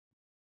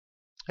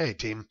Hey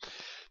team,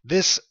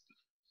 this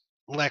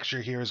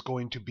lecture here is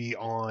going to be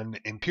on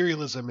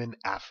imperialism in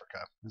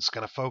Africa. It's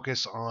going to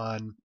focus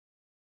on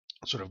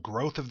sort of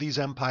growth of these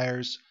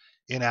empires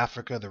in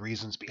Africa, the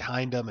reasons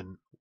behind them, and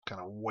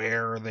kind of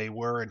where they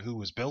were and who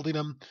was building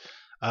them.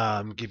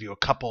 Give you a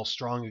couple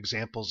strong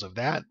examples of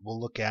that. We'll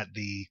look at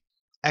the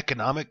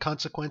economic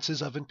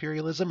consequences of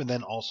imperialism and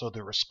then also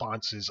the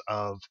responses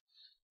of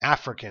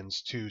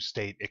Africans to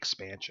state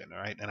expansion. All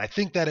right. And I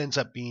think that ends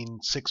up being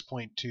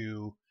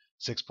 6.2,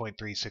 6.3,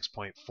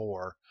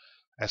 6.4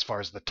 as far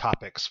as the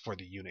topics for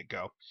the unit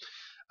go.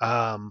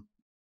 Um,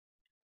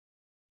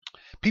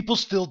 People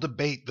still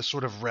debate the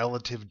sort of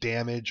relative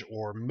damage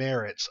or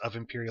merits of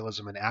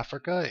imperialism in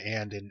Africa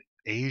and in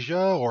Asia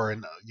or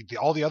in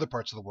all the other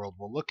parts of the world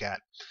we'll look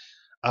at.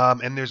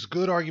 And there's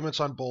good arguments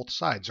on both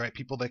sides, right?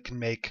 People that can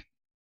make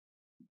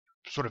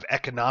sort of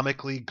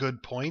economically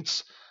good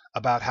points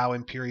about how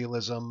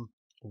imperialism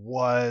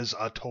was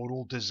a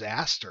total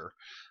disaster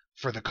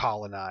for the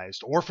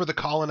colonized or for the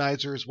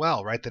colonizer as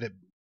well, right? That it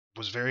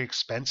was very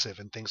expensive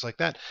and things like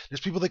that.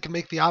 There's people that can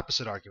make the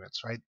opposite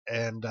arguments, right?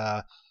 And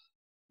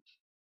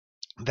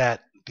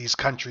that these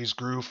countries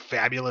grew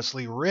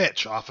fabulously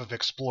rich off of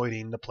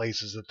exploiting the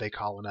places that they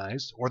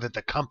colonized, or that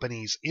the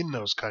companies in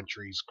those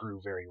countries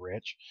grew very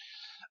rich.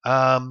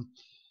 Um,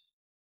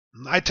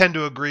 I tend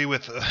to agree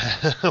with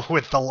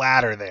with the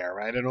latter there,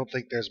 right? I don't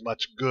think there's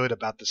much good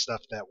about the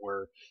stuff that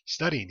we're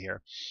studying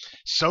here.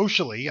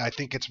 Socially, I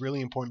think it's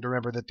really important to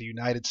remember that the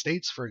United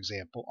States, for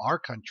example, our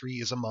country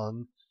is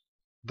among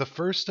the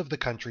first of the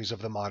countries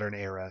of the modern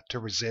era to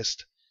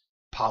resist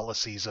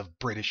policies of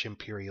British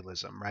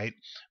imperialism, right?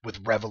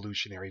 With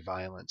revolutionary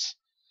violence.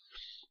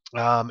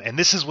 And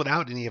this is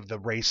without any of the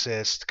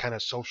racist, kind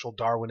of social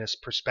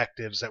Darwinist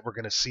perspectives that we're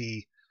going to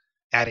see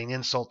adding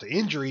insult to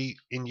injury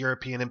in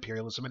European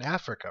imperialism in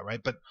Africa,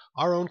 right? But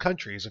our own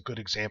country is a good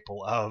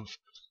example of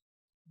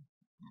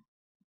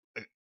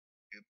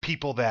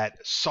people that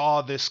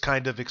saw this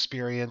kind of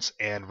experience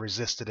and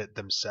resisted it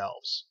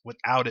themselves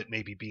without it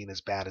maybe being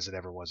as bad as it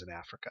ever was in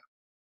Africa.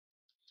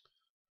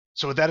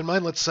 So with that in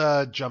mind, let's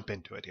jump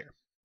into it here.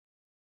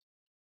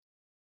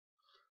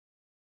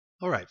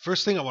 All right,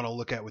 first thing I want to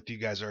look at with you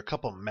guys are a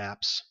couple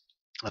maps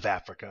of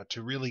Africa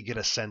to really get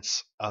a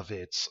sense of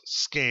its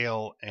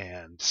scale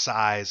and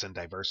size and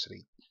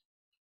diversity.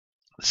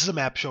 This is a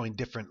map showing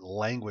different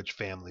language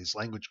families,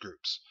 language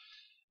groups,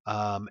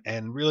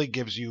 and really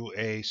gives you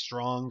a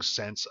strong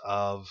sense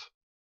of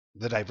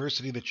the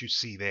diversity that you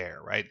see there,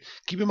 right?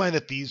 Keep in mind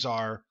that these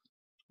are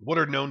what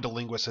are known to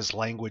linguists as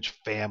language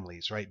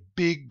families, right?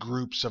 Big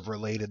groups of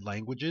related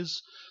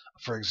languages.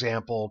 For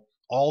example,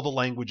 all the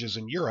languages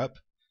in Europe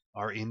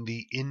are in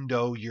the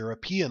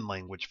Indo-European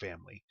language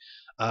family.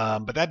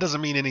 But that doesn't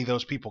mean any of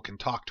those people can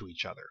talk to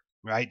each other,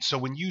 right? So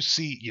when you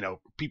see,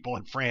 people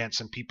in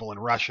France and people in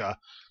Russia,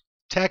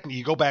 technically,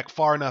 you go back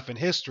far enough in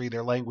history,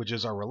 their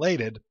languages are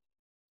related,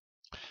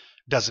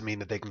 doesn't mean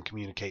that they can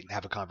communicate and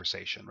have a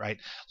conversation, right?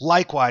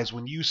 Likewise,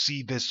 when you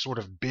see this sort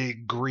of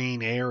big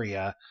green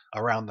area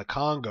around the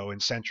Congo in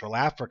Central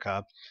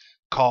Africa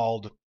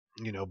called,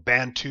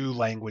 Bantu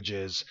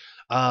languages,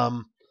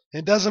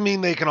 it doesn't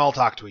mean they can all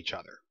talk to each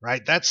other,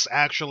 right? That's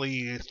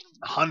actually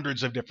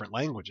hundreds of different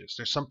languages.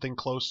 There's something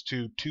close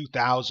to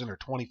 2,000 or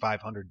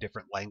 2,500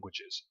 different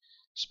languages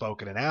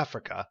spoken in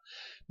Africa.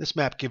 This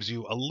map gives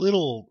you a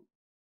little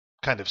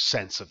kind of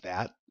sense of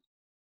that.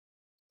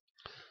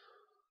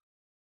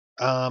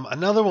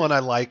 Another one I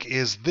like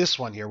is this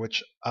one here,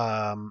 which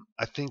I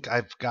think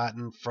I've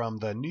gotten from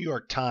the New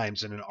York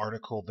Times in an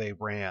article they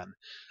ran.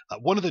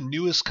 One of the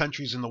newest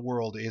countries in the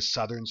world is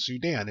Southern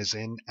Sudan, is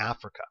in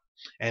Africa.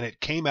 And it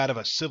came out of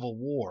a civil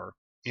war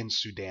in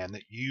Sudan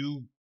that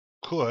you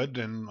could,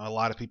 and a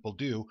lot of people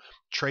do,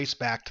 trace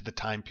back to the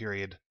time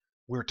period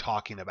we're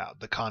talking about,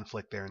 the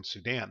conflict there in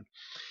Sudan.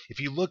 If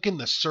you look in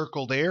the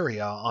circled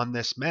area on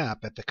this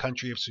map at the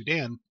country of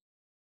Sudan,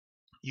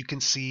 you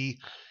can see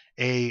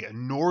a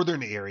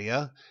northern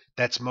area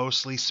that's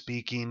mostly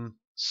speaking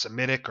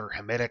Semitic or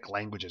Hamitic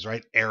languages,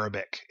 right?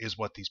 Arabic is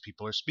what these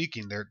people are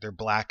speaking. They're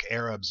black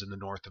Arabs in the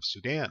north of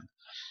Sudan.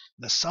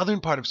 In the southern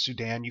part of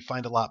Sudan, you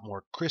find a lot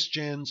more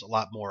Christians, a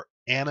lot more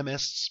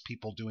animists,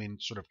 people doing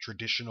sort of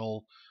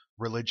traditional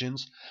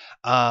religions,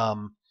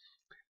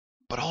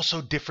 but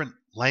also different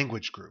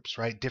language groups,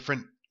 right?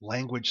 Different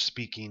language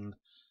speaking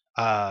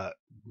uh,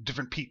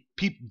 different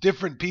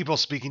people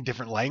speaking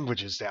different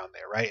languages down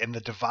there, right? And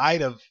the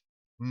divide of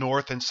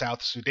North and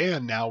South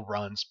Sudan now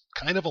runs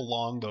kind of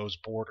along those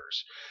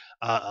borders.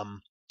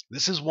 Um,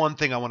 this is one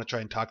thing I want to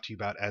try and talk to you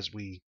about as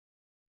we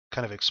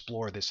kind of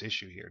explore this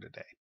issue here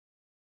today,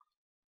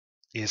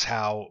 is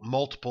how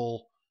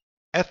multiple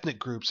ethnic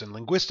groups and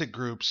linguistic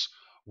groups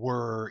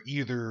were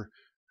either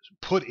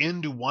put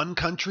into one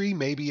country,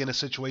 maybe in a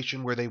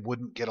situation where they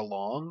wouldn't get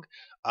along,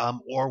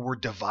 or were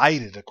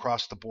divided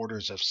across the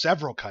borders of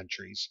several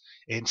countries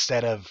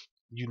instead of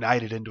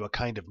united into a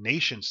kind of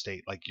nation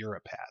state like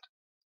Europe had.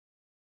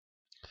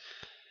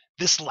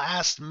 This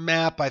last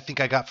map I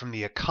think I got from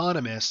The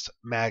Economist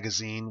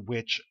magazine,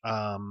 which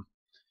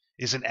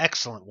is an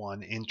excellent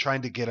one in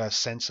trying to get a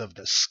sense of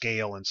the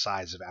scale and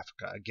size of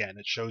Africa. Again,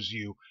 it shows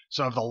you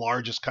some of the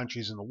largest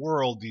countries in the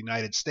world: the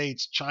United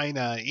States,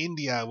 China,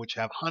 India, which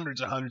have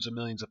hundreds of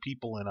millions of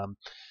people in them,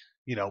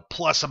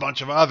 plus a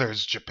bunch of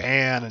others,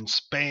 Japan and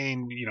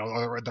Spain,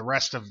 or the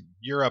rest of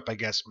Europe, I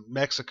guess,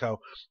 Mexico.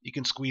 You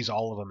can squeeze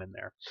all of them in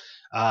there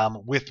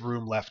with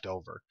room left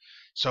over.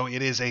 So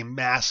it is a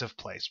massive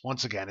place.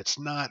 Once again, it's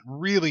not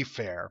really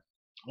fair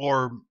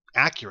or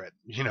accurate,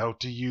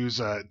 to use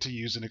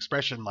an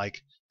expression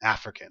like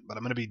African, but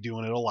I'm going to be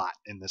doing it a lot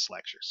in this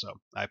lecture, so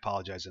I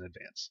apologize in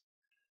advance.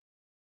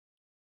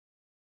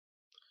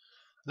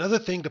 Another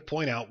thing to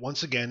point out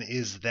once again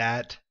is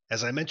that,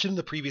 as I mentioned in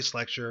the previous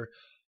lecture,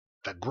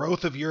 the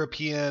growth of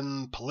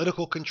European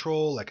political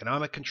control,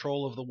 economic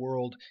control of the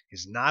world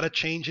is not a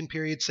change in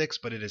period 6,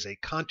 but it is a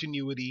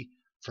continuity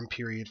from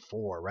period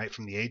 4, right?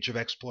 From the age of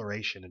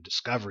exploration and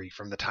discovery,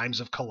 from the times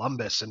of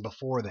Columbus and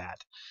before that.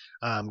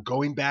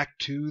 Going back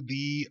to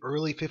the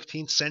early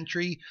 15th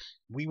century,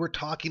 we were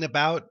talking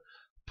about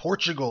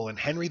Portugal and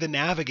Henry the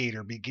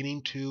Navigator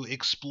beginning to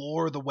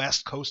explore the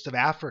west coast of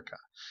Africa.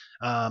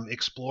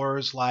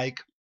 Explorers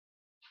like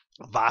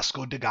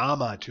Vasco da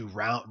Gama to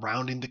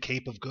rounding the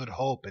Cape of Good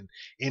Hope and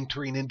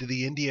entering into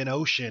the Indian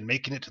Ocean,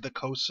 making it to the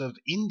coasts of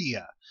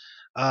India.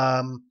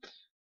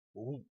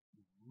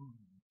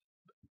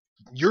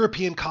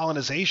 European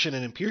colonization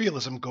and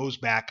imperialism goes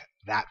back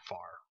that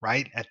far,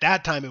 right? At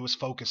that time, it was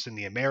focused in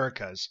the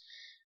Americas.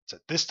 At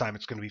this time,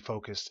 it's going to be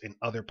focused in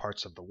other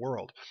parts of the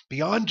world.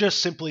 Beyond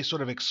just simply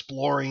sort of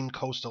exploring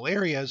coastal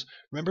areas,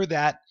 remember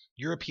that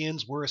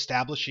Europeans were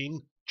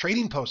establishing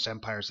trading post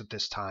empires at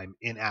this time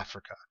in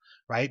Africa,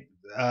 right?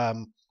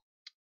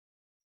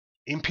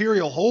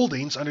 Imperial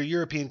holdings under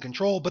European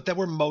control, but that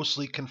were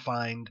mostly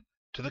confined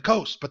to the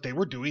coast. But they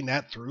were doing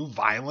that through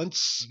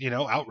violence,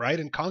 outright,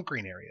 and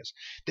conquering areas.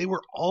 They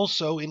were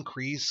also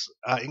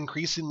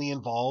increasingly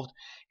involved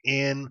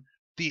in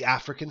the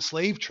African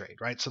slave trade,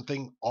 right?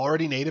 Something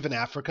already native in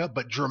Africa,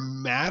 but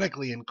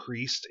dramatically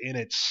increased in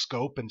its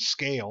scope and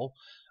scale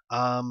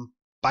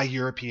by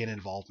European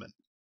involvement.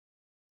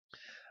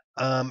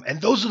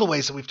 And those are the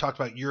ways that we've talked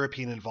about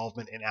European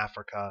involvement in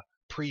Africa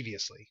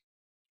previously.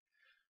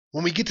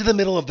 When we get to the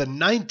middle of the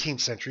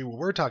 19th century, what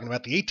we're talking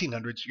about, the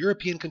 1800s,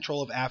 European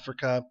control of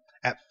Africa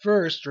at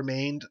first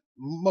remained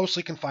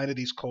mostly confined to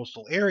these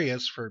coastal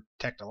areas for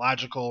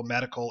technological,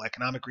 medical,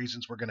 economic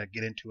reasons we're going to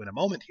get into in a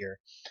moment here.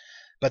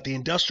 But the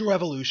Industrial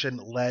Revolution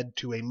led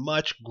to a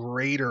much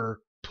greater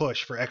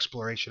push for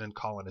exploration and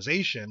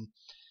colonization.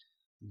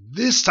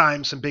 This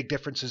time, some big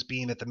differences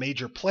being that the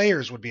major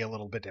players would be a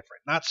little bit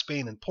different. Not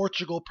Spain and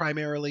Portugal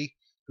primarily,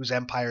 whose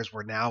empires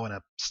were now in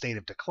a state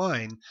of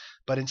decline,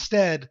 but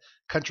instead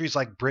countries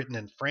like Britain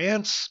and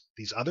France,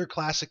 these other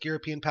classic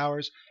European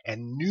powers,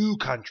 and new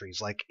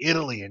countries like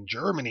Italy and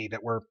Germany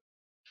that were,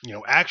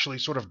 actually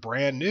sort of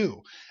brand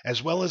new,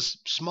 as well as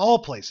small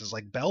places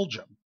like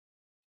Belgium,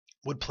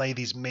 would play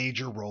these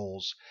major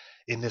roles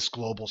in this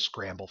global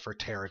scramble for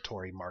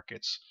territory,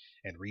 markets,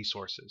 and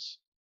resources.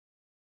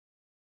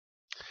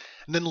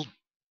 And then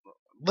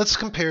let's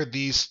compare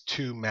these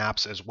two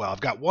maps as well.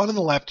 I've got one on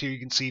the left here, you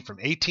can see from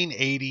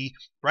 1880,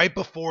 right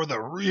before the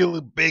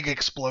really big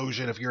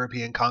explosion of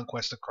European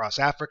conquest across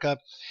Africa,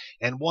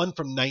 and one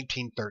from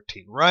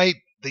 1913, right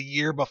the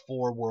year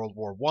before World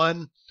War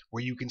I,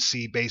 where you can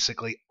see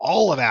basically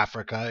all of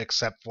Africa,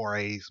 except for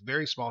a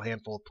very small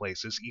handful of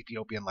places,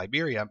 Ethiopia and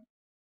Liberia,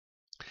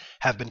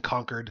 have been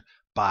conquered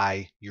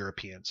by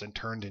Europeans and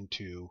turned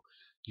into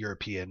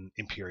European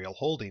imperial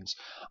holdings.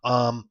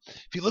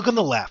 If you look on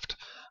the left,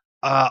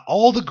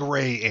 all the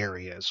gray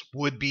areas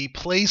would be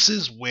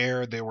places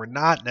where there were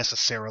not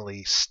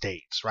necessarily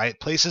states, right?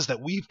 Places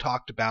that we've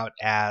talked about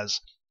as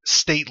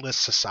stateless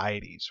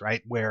societies,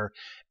 right? Where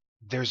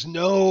there's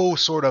no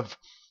sort of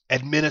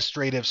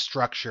administrative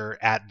structure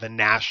at the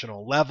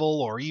national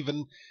level or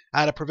even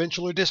at a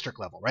provincial or district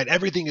level, right?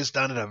 Everything is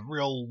done at a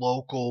real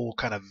local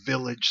kind of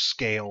village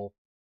scale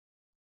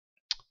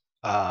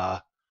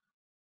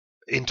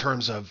in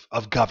terms of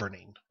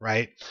governing,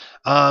 right?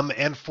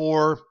 And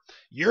for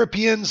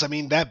Europeans, I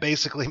mean, that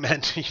basically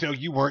meant,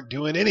 you weren't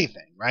doing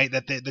anything, right?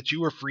 That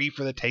you were free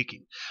for the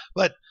taking.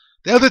 But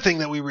the other thing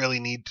that we really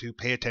need to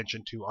pay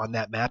attention to on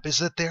that map is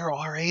that there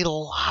are a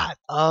lot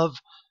of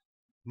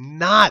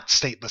not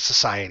stateless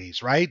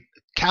societies, right?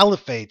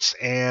 Caliphates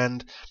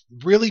and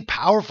really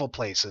powerful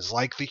places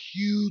like the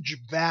huge,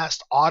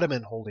 vast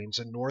Ottoman holdings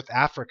in North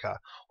Africa,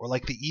 or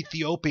like the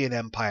Ethiopian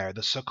Empire, the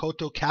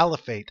Sokoto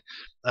Caliphate,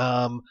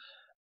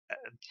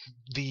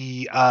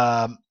 the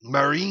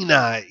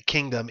Marina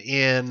Kingdom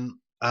in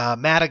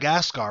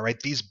Madagascar, right?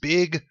 These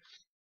big,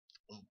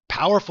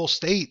 powerful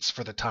states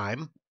for the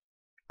time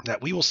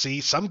that we will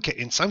see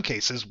in some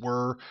cases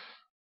were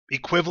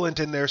equivalent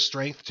in their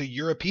strength to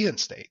European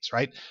states,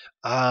 right?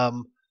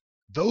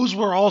 Those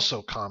were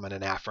also common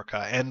in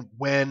Africa. And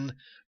when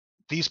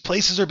these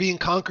places are being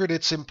conquered,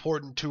 it's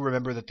important to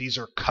remember that these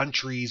are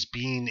countries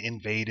being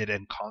invaded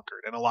and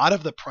conquered. And a lot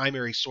of the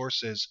primary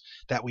sources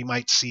that we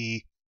might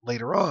see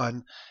later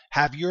on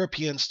have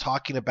Europeans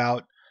talking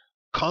about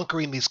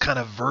conquering these kind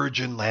of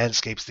virgin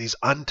landscapes, these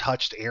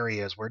untouched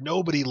areas where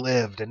nobody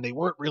lived and they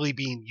weren't really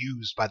being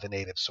used by the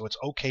natives. So it's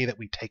okay that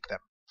we take them.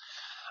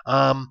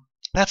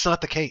 That's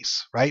not the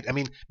case, right? I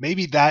mean,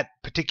 maybe that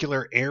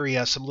particular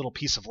area, some little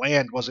piece of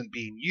land wasn't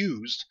being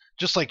used,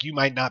 just like you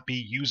might not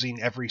be using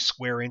every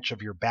square inch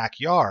of your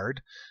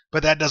backyard,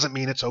 but that doesn't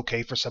mean it's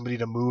okay for somebody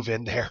to move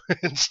in there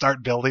and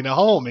start building a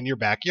home in your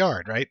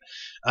backyard, right?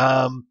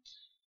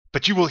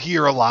 But you will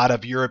hear a lot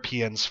of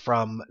Europeans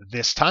from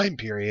this time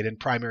period in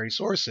primary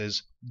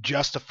sources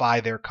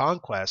justify their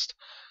conquest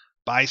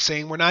by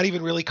saying we're not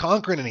even really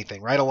conquering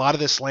anything, right? A lot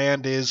of this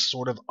land is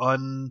sort of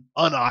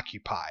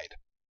unoccupied.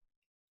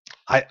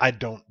 I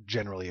don't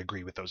generally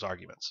agree with those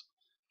arguments.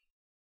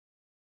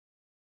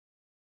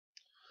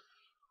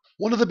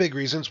 One of the big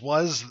reasons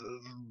was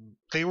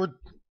they were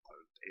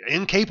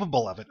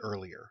incapable of it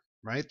earlier,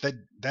 right?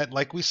 That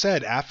like we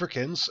said,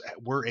 Africans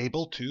were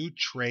able to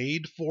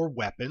trade for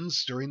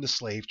weapons during the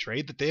slave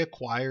trade, that they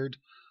acquired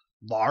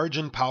large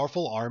and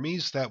powerful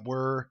armies that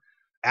were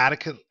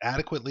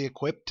adequately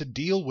equipped to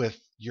deal with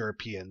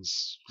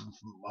Europeans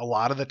a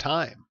lot of the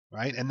time,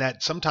 right? And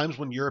that sometimes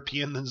when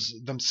Europeans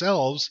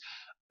themselves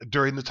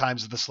during the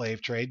times of the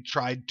slave trade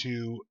tried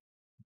to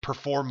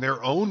perform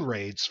their own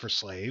raids for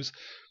slaves,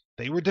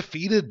 they were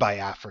defeated by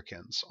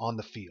Africans on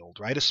the field,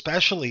 right?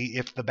 Especially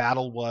if the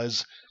battle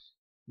was,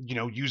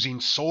 using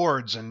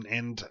swords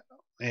and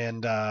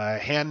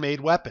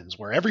handmade weapons,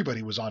 where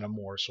everybody was on a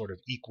more sort of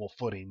equal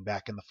footing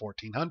back in the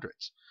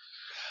 1400s.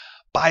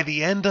 By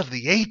the end of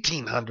the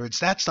 1800s,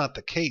 that's not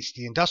the case.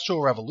 The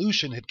Industrial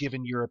Revolution had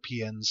given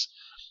Europeans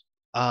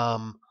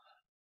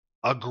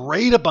a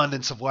great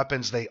abundance of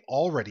weapons they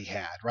already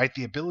had, right?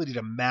 The ability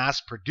to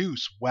mass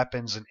produce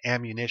weapons and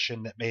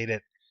ammunition that made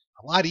it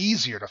a lot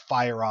easier to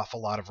fire off a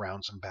lot of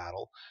rounds in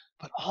battle.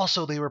 But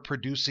also they were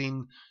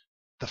producing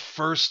the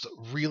first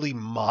really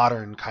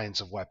modern kinds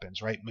of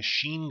weapons, right?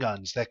 Machine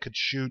guns that could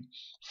shoot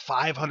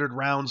 500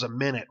 rounds a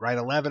minute, right?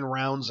 11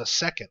 rounds a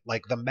second,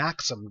 like the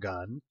Maxim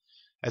gun,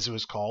 as it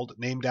was called,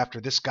 named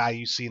after this guy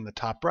you see in the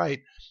top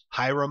right,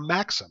 Hiram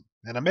Maxim,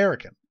 an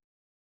American.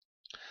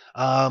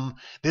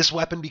 This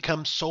weapon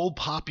becomes so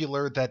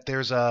popular that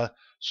there's a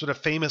sort of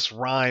famous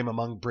rhyme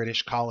among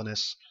British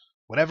colonists.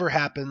 Whatever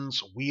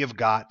happens, we have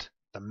got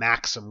the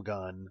Maxim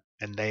gun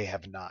and they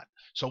have not.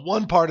 So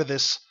one part of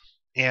this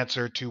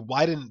answer to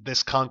why didn't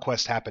this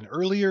conquest happen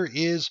earlier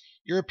is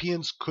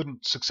Europeans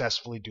couldn't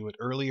successfully do it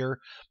earlier.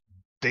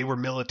 They were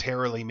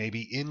militarily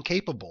maybe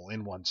incapable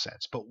in one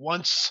sense. But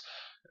once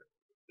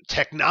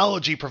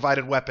technology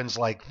provided weapons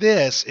like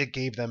this, it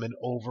gave them an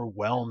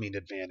overwhelming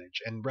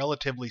advantage, and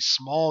relatively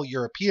small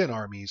European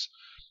armies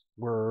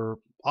were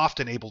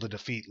often able to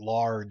defeat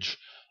large,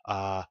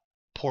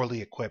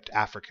 poorly equipped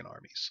African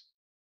armies.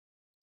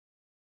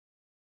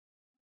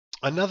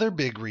 Another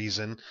big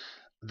reason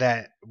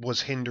that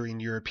was hindering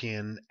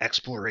European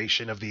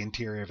exploration of the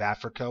interior of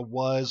Africa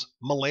was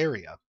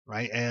malaria,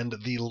 right? And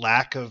the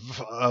lack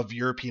of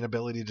European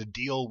ability to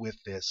deal with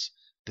this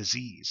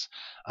disease.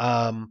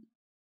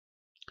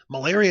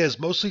 Malaria is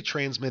mostly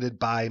transmitted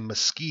by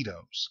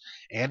mosquitoes,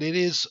 and it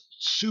is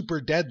super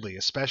deadly,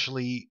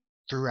 especially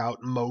throughout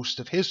most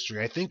of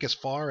history. I think as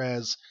far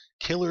as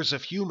killers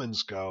of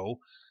humans go,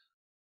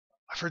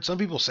 I've heard some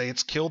people say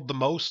it's killed the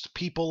most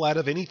people out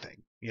of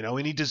anything.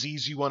 Any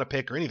disease you want to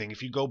pick or anything.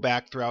 If you go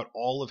back throughout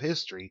all of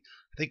history,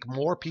 I think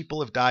more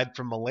people have died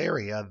from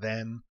malaria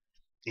than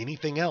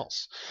anything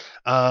else.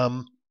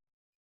 Now,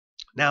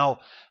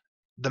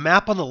 the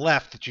map on the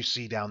left that you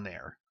see down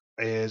there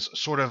is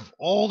sort of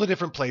all the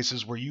different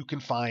places where you can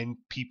find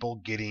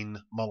people getting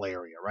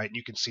malaria, right? And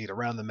you can see it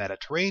around the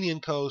Mediterranean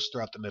coast,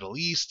 throughout the Middle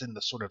East, in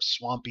the sort of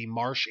swampy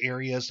marsh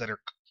areas that are,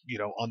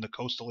 on the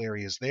coastal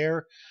areas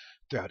there,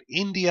 throughout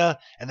India,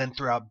 and then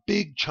throughout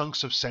big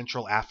chunks of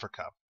Central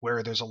Africa,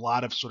 where there's a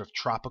lot of sort of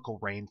tropical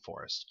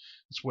rainforest.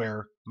 It's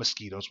where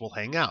mosquitoes will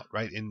hang out,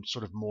 right? In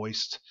sort of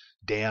moist,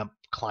 damp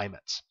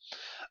climates.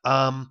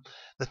 The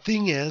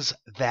thing is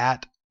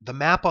that the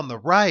map on the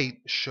right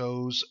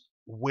shows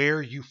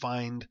where you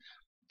find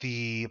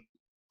the,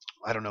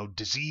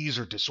 disease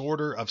or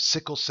disorder of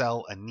sickle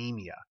cell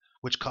anemia,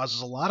 which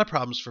causes a lot of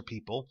problems for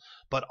people,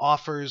 but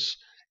offers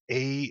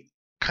a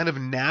kind of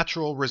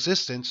natural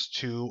resistance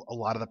to a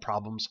lot of the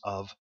problems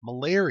of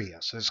malaria.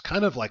 So there's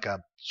kind of like a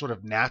sort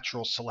of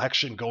natural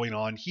selection going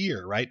on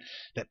here, right?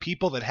 That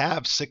people that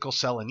have sickle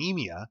cell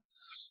anemia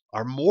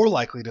are more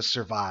likely to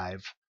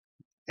survive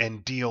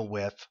and deal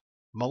with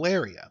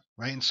malaria,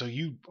 right? And so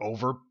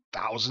over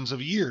thousands of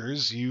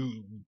years,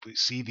 you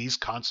see these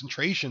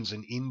concentrations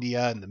in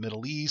India and the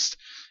Middle East,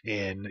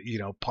 in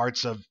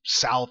parts of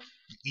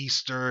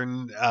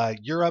southeastern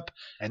Europe,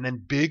 and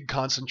then big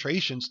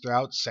concentrations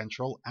throughout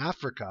Central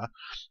Africa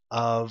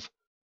of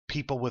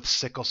people with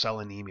sickle cell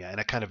anemia and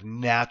a kind of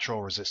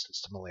natural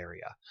resistance to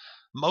malaria.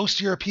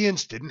 Most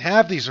Europeans didn't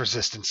have these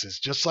resistances,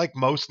 just like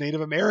most Native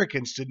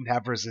Americans didn't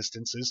have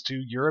resistances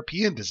to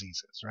European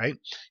diseases, right?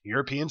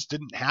 Europeans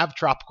didn't have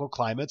tropical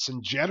climates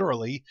and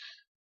generally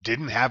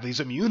didn't have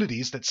these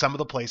immunities that some of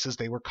the places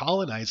they were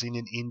colonizing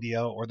in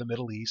India or the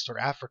Middle East or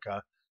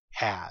Africa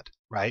had,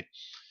 right?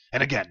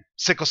 And again,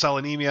 sickle cell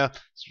anemia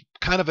is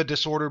kind of a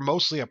disorder,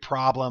 mostly a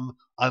problem,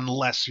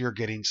 unless you're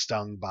getting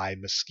stung by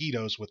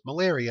mosquitoes with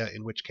malaria,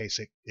 in which case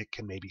it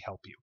can maybe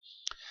help you.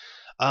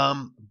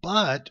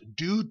 But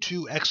due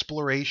to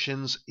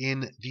explorations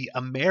in the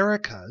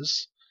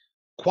Americas,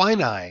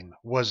 quinine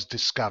was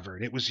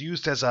discovered. It was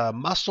used as a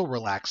muscle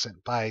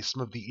relaxant by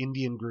some of the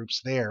Indian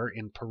groups there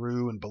in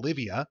Peru and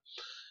Bolivia,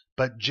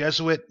 but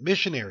Jesuit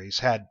missionaries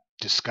had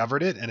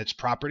discovered it and its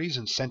properties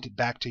and sent it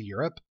back to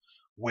Europe,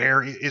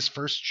 where it is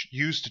first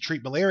used to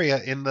treat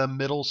malaria in the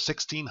middle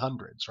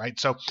 1600s, right?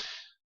 So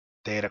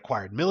they had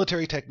acquired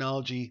military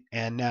technology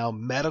and now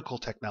medical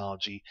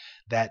technology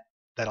that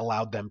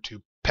allowed them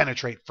to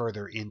penetrate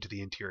further into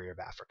the interior of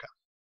Africa.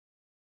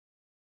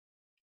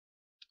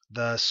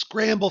 The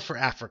scramble for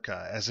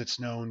Africa, as it's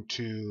known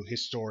to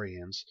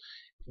historians,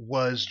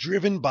 was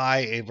driven by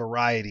a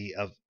variety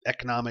of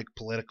economic,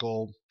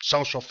 political,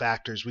 social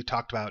factors we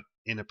talked about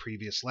in a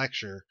previous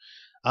lecture.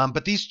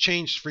 But these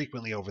changed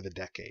frequently over the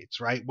decades,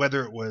 right?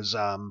 Whether it was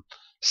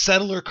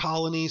settler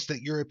colonies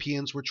that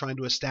Europeans were trying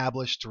to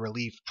establish to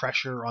relieve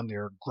pressure on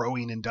their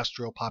growing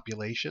industrial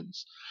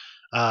populations,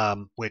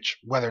 which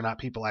whether or not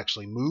people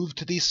actually moved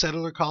to these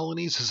settler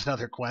colonies is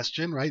another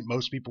question, right?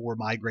 Most people were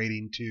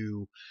migrating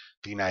to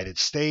the United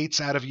States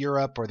out of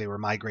Europe, or they were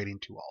migrating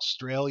to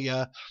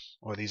Australia,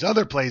 or these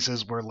other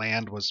places where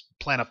land was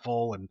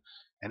plentiful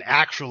and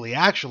actually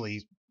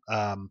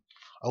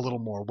a little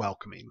more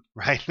welcoming,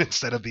 right?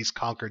 Instead of these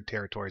conquered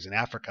territories in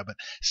Africa. But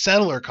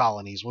settler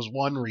colonies was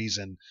one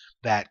reason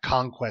that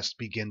conquest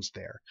begins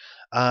there.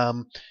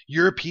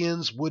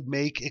 Europeans would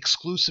make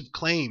exclusive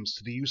claims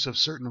to the use of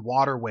certain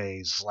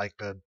waterways, like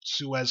the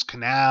Suez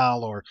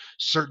Canal or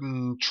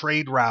certain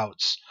trade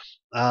routes.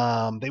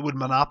 They would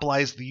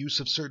monopolize the use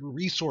of certain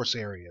resource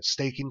areas,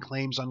 staking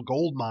claims on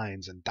gold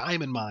mines and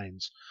diamond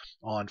mines,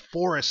 on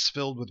forests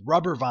filled with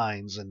rubber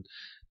vines and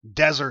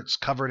deserts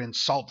covered in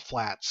salt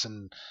flats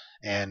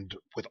and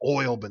with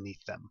oil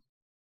beneath them.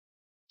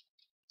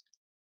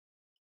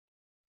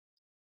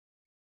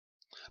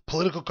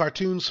 Political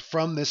cartoons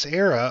from this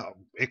era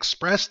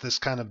expressed this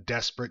kind of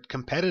desperate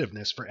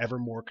competitiveness for ever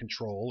more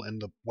control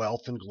and the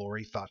wealth and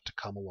glory thought to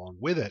come along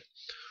with it.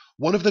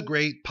 One of the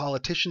great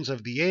politicians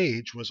of the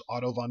age was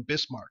Otto von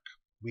Bismarck.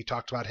 We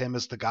talked about him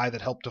as the guy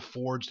that helped to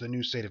forge the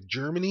new state of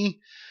Germany,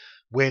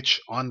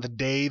 which on the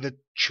day the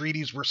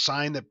treaties were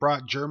signed that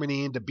brought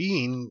Germany into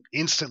being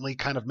instantly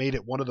kind of made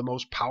it one of the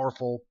most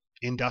powerful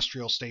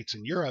industrial states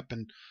in Europe.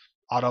 And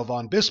Otto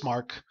von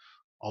Bismarck,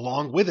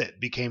 along with it,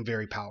 became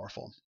very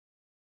powerful.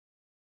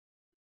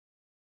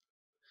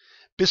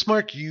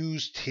 Bismarck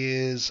used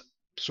his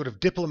sort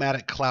of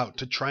diplomatic clout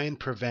to try and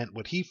prevent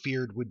what he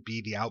feared would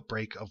be the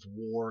outbreak of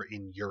war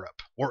in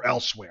Europe or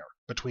elsewhere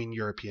between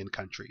European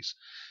countries.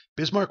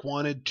 Bismarck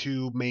wanted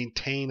to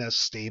maintain a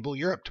stable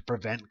Europe to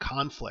prevent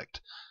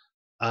conflict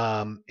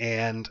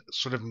and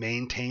sort of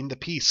maintain the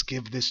peace,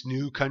 give this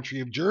new country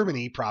of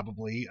Germany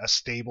probably a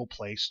stable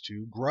place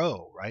to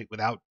grow, right,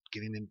 without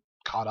getting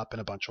caught up in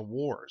a bunch of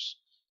wars.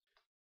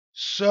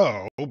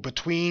 So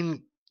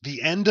between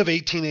the end of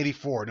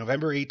 1884,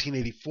 November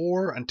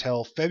 1884,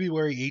 until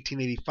February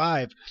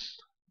 1885,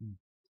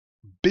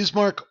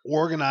 Bismarck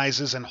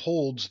organizes and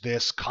holds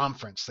this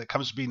conference that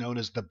comes to be known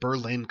as the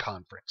Berlin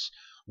Conference,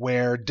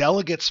 where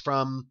delegates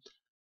from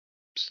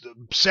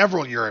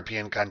several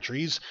European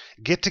countries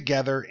get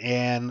together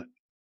and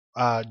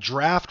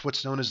draft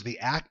what's known as the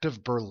Act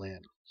of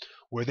Berlin,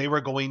 where they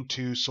were going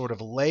to sort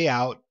of lay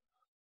out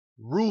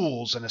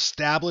rules and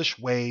establish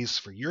ways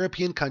for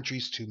European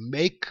countries to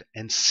make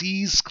and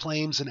seize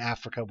claims in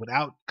Africa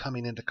without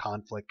coming into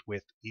conflict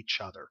with each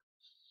other.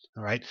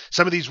 All right.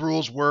 Some of these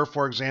rules were,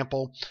 for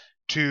example,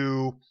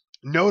 to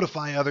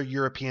notify other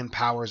European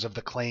powers of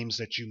the claims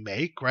that you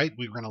make, right?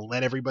 We were going to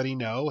let everybody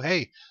know,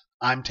 hey,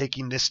 I'm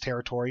taking this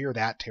territory or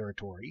that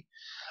territory.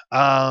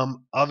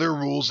 Other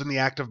rules in the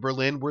Act of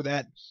Berlin were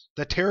that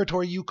the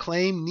territory you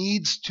claim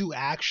needs to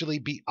actually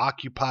be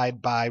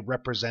occupied by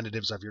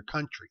representatives of your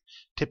country,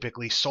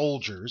 typically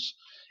soldiers,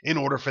 in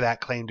order for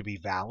that claim to be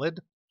valid.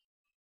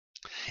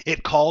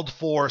 It called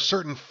for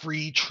certain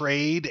free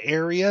trade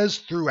areas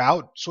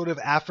throughout sort of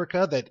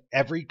Africa, that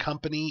every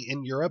company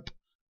in Europe,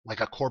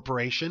 like a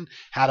corporation,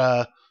 had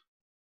a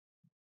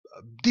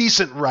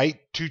decent right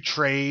to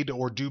trade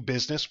or do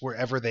business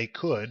wherever they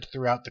could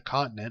throughout the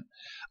continent.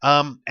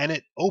 And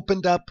it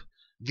opened up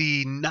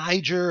the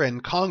Niger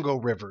and Congo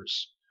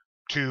rivers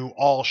to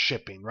all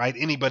shipping, right?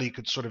 Anybody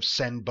could sort of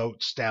send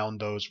boats down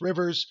those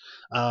rivers,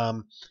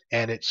 and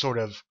it sort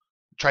of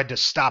tried to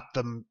stop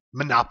the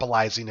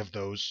monopolizing of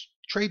those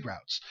trade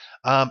routes.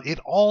 It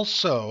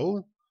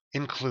also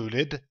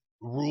included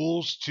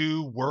rules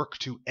to work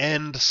to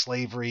end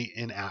slavery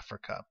in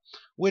Africa,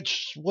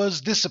 which was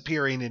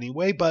disappearing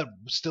anyway, but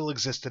still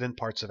existed in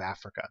parts of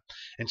Africa.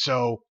 And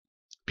so,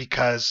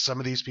 because some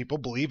of these people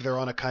believe they're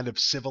on a kind of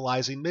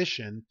civilizing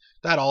mission,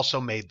 that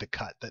also made the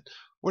cut. That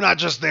we're not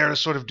just there to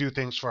sort of do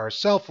things for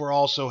ourselves, we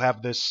also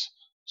have this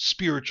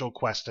spiritual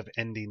quest of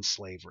ending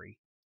slavery.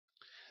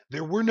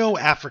 There were no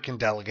African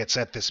delegates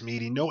at this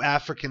meeting. No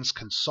Africans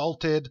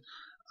consulted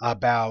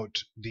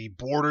about the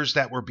borders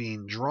that were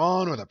being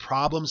drawn or the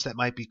problems that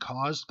might be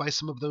caused by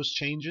some of those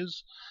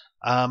changes.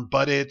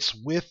 But it's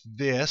with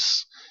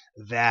this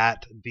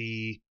that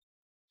the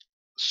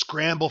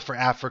scramble for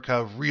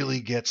Africa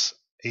really gets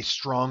a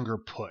stronger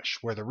push,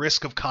 where the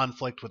risk of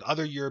conflict with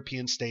other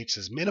European states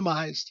is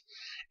minimized.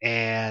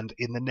 And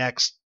in the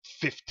next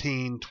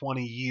 15,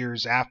 20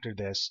 years after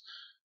this,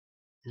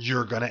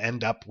 you're going to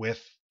end up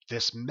with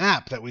this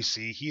map that we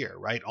see here,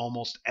 right?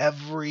 Almost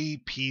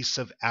every piece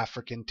of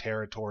African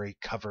territory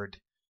covered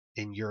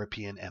in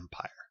European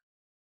empire.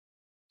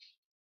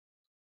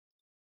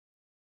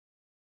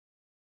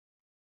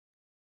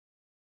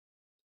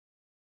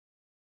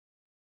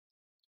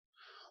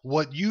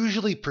 What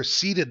usually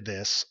preceded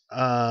this,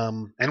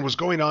 and was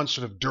going on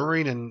sort of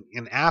during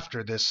and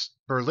after this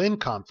Berlin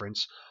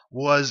conference,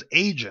 was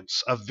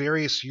agents of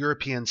various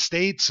European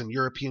states and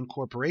European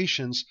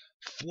corporations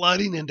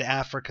flooding into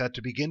Africa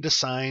to begin to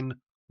sign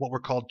what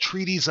were called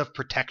treaties of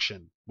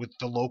protection with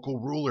the local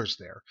rulers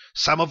there.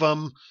 Some of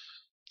them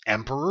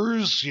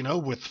emperors,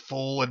 with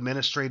full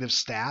administrative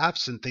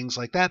staffs and things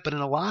like that, but in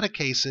a lot of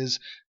cases,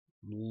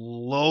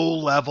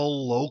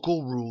 low-level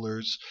local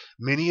rulers,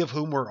 many of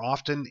whom were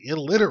often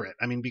illiterate.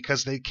 I mean,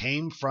 because they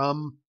came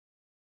from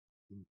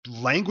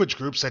language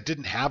groups that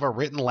didn't have a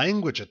written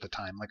language at the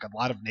time, like a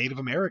lot of Native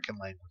American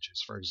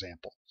languages, for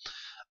example.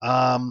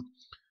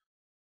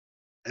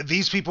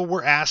 These people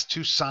were asked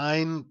to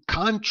sign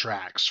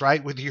contracts,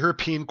 right, with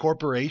European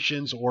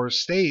corporations or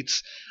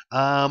states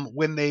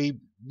when they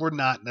were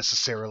not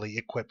necessarily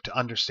equipped to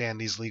understand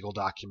these legal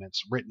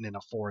documents written in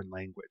a foreign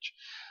language.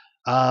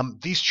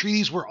 These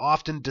treaties were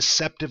often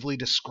deceptively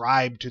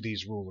described to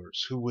these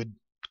rulers, who would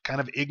kind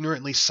of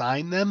ignorantly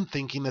sign them,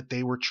 thinking that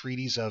they were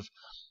treaties of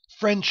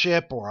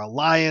friendship or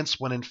alliance,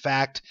 when in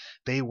fact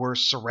they were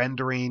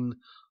surrendering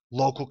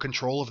local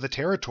control of the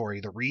territory,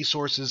 the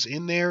resources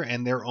in there,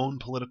 and their own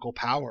political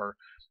power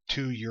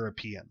to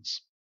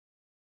Europeans.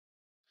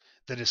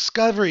 The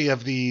discovery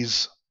of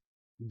these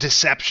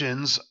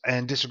deceptions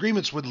and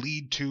disagreements would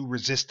lead to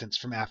resistance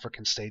from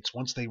African states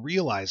once they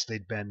realized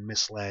they'd been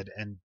misled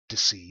and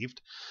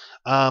deceived.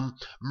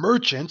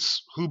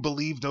 Merchants who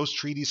believed those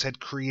treaties had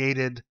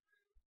created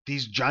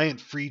these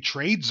giant free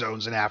trade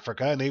zones in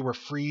Africa, and they were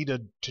free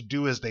to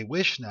do as they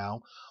wish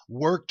now,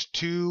 worked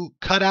to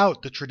cut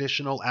out the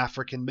traditional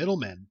African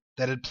middlemen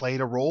that had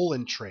played a role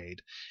in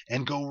trade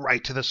and go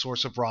right to the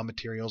source of raw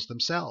materials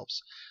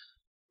themselves.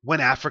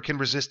 When Africans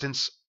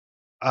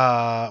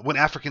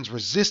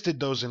resisted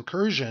those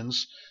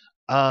incursions,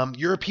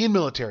 European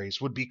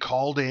militaries would be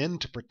called in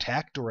to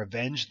protect or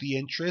avenge the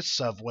interests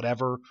of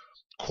whatever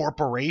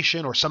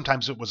corporation, or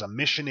sometimes it was a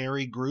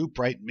missionary group,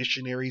 right?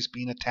 Missionaries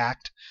being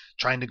attacked,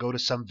 trying to go to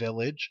some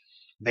village.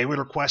 They would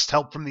request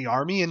help from the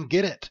army and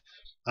get it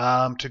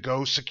to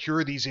go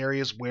secure these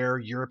areas where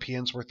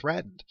Europeans were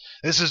threatened.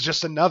 This is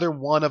just another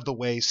one of the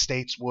ways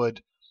states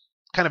would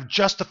kind of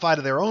justify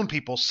to their own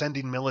people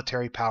sending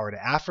military power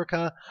to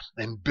Africa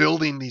and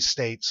building these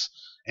states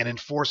and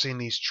enforcing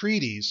these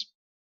treaties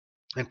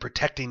and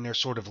protecting their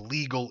sort of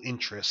legal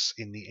interests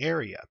in the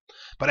area.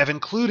 But I've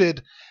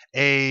included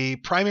a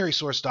primary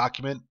source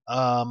document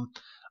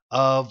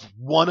of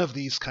one of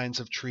these kinds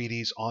of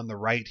treaties on the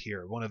right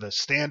here, one of the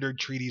standard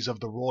treaties of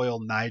the Royal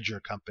Niger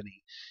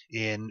Company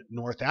in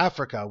North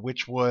Africa,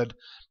 which would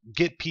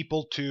get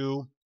people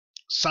to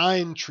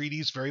sign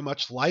treaties very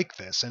much like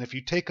this. And if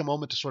you take a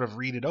moment to sort of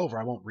read it over,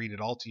 I won't read it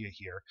all to you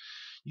here,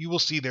 you will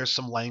see there's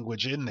some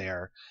language in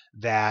there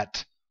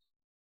that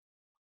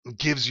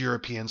gives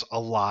Europeans a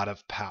lot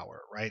of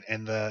power, right?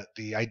 And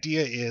the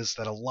idea is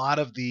that a lot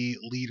of the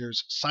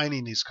leaders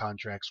signing these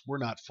contracts were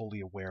not fully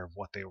aware of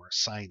what they were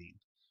signing.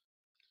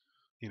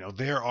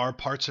 There are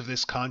parts of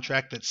this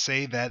contract that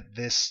say that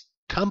this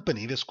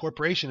company, this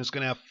corporation, is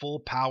going to have full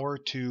power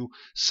to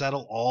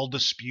settle all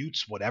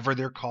disputes, whatever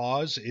their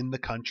cause in the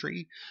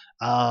country,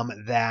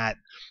 that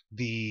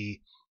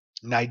the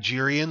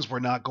Nigerians were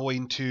not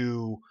going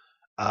to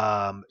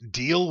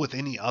deal with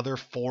any other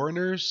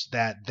foreigners,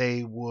 that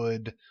they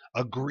would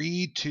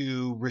agree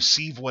to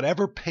receive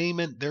whatever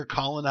payment their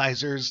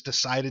colonizers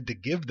decided to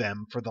give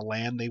them for the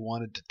land they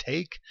wanted to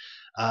take.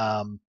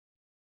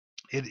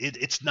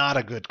 It's not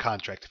a good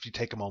contract if you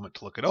take a moment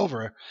to look it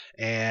over.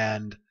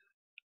 And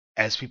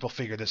as people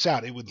figure this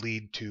out, it would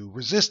lead to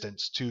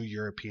resistance to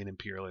European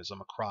imperialism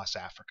across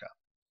Africa.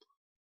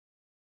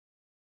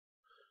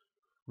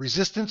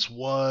 Resistance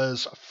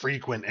was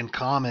frequent and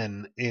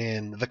common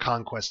in the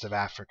conquest of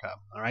Africa.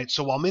 All right.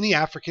 So while many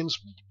Africans,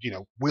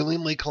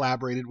 willingly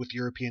collaborated with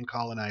European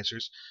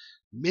colonizers,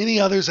 many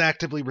others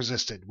actively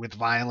resisted with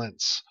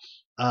violence.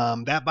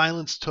 That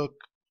violence took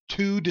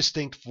two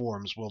distinct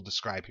forms we'll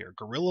describe here: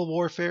 guerrilla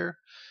warfare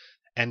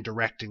and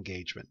direct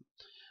engagement.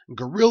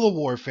 Guerrilla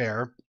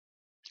warfare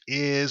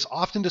is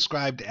often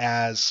described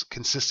as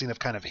consisting of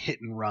kind of hit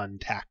and run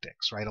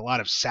tactics, right? A lot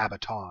of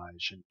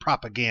sabotage and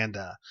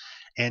propaganda,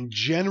 and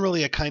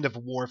generally a kind of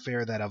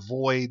warfare that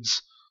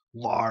avoids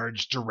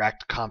large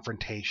direct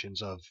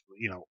confrontations of,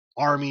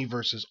 army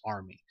versus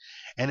army,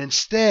 and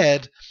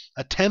instead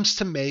attempts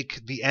to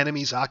make the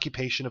enemy's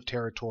occupation of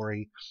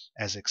territory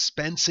as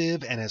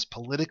expensive and as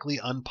politically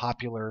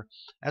unpopular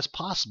as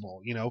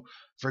possible.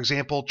 For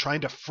example,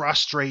 trying to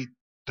frustrate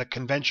the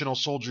conventional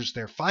soldiers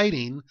they're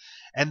fighting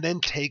and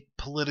then take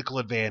political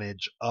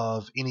advantage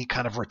of any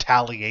kind of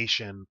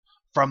retaliation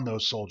from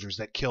those soldiers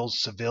that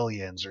kills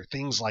civilians or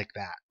things like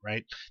that,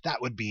 right?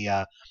 That would be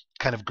a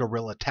kind of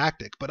guerrilla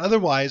tactic. But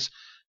otherwise,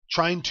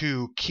 trying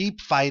to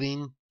keep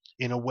fighting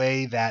in a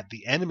way that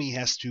the enemy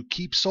has to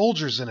keep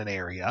soldiers in an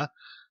area,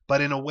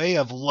 but in a way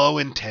of low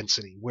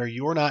intensity, where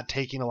you're not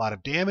taking a lot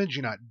of damage,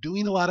 you're not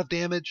doing a lot of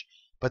damage,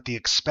 but the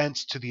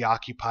expense to the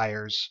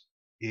occupiers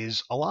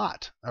is a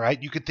lot. All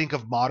right, you could think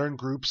of modern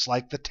groups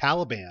like the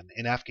Taliban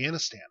in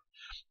Afghanistan,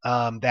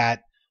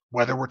 that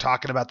whether we're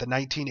talking about the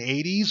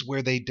 1980s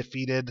where they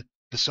defeated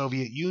the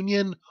Soviet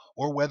Union,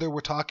 or whether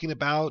we're talking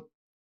about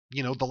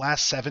the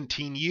last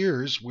 17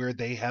 years where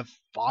they have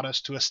fought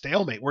us to a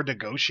stalemate. We're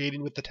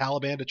negotiating with the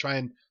Taliban to try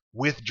and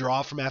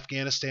withdraw from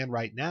Afghanistan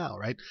right now,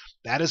 right?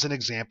 That is an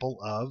example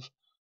of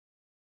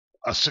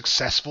a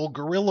successful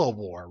guerrilla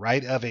war,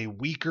 right? Of a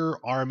weaker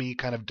army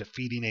kind of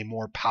defeating a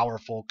more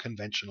powerful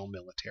conventional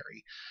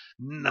military.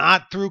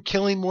 Not through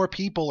killing more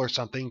people or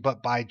something,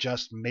 but by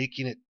just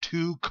making it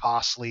too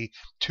costly,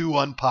 too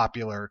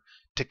unpopular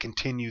to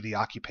continue the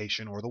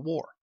occupation or the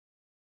war.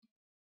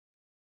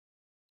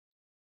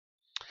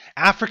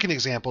 African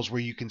examples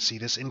where you can see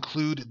this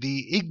include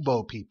the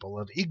Igbo people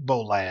of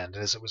Igbo land,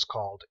 as it was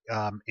called,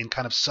 in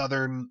kind of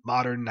southern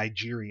modern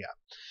Nigeria.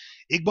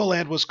 Igbo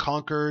land was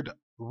conquered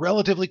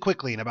relatively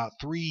quickly in about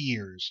 3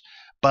 years,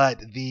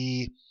 but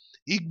the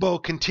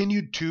Igbo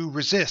continued to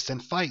resist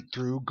and fight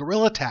through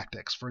guerrilla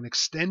tactics for an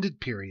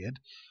extended period,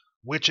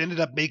 which ended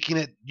up making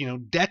it,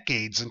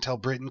 decades until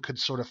Britain could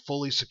sort of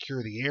fully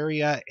secure the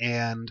area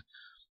and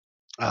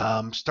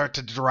start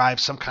to derive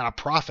some kind of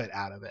profit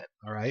out of it.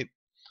 All right.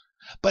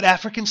 But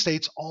African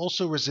states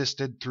also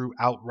resisted through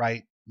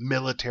outright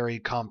military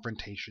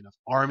confrontation of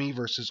army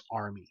versus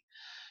army.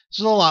 This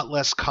is a lot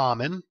less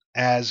common,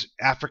 as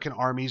African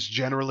armies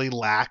generally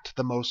lacked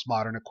the most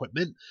modern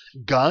equipment.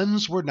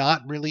 Guns were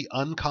not really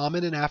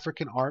uncommon in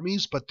African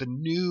armies, but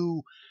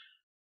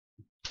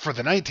for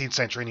the 19th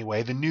century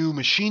anyway, the new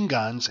machine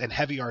guns and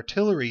heavy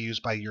artillery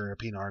used by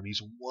European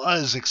armies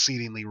was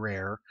exceedingly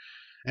rare,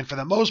 and for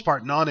the most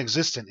part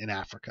non-existent in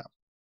Africa,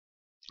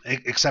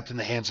 except in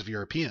the hands of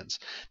Europeans.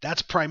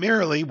 That's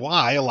primarily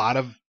why a lot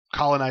of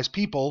colonized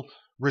people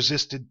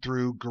resisted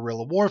through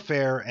guerrilla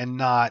warfare and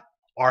not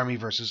army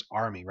versus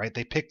army, right?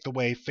 They picked the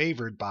way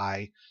favored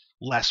by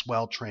less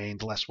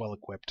well-trained, less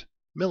well-equipped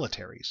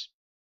militaries.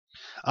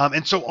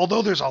 And so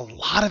although there's a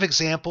lot of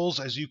examples,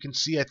 as you can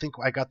see, I think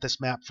I got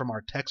this map from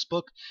our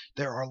textbook,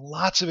 there are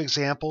lots of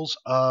examples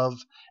of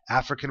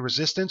African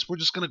resistance. We're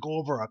just going to go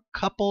over a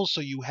couple so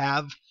you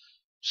have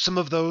some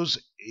of those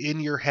in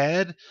your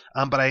head,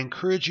 but I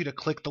encourage you to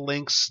click the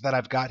links that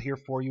I've got here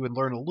for you and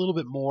learn a little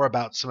bit more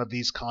about some of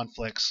these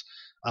conflicts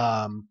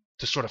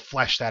to sort of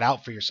flesh that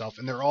out for yourself.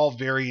 And they're all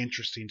very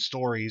interesting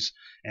stories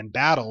and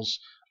battles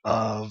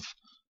of,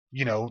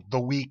 the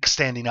weak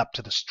standing up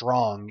to the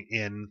strong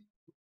in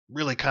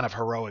really kind of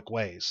heroic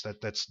ways.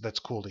 That's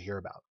cool to hear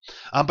about.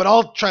 But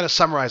I'll try to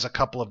summarize a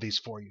couple of these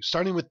for you,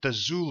 starting with the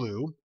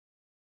Zulu,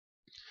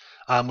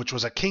 which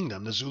was a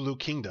kingdom, the Zulu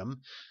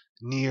kingdom,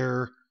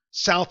 near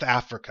South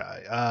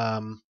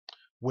Africa,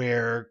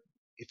 where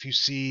if you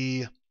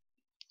see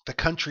the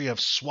country of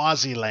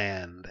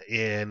Swaziland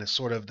in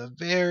sort of the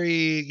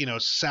very,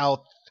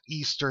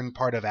 southeastern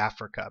part of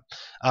Africa,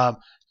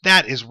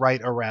 that is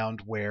right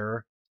around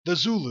where the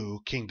Zulu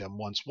kingdom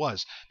once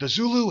was. The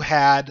Zulu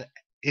had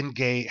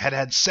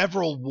had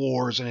several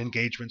wars and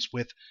engagements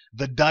with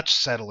the Dutch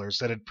settlers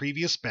that had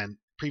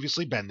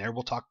previously been there.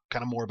 We'll talk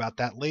kind of more about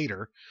that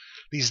later.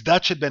 These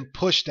Dutch had been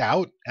pushed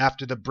out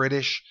after the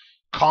British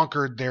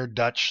conquered their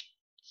Dutch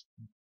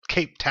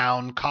Cape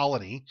Town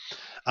colony,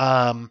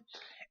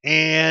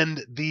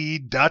 and the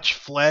Dutch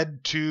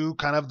fled to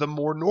kind of the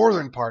more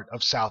northern part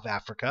of South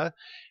Africa,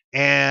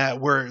 and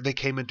where they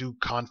came into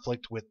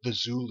conflict with the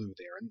Zulu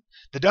there. And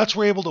the Dutch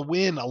were able to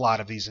win a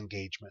lot of these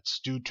engagements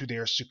due to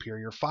their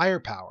superior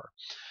firepower.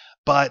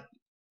 But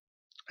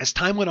as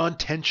time went on,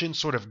 tension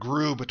sort of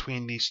grew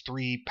between these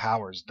three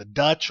powers, the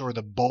Dutch, or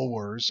the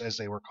Boers as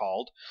they were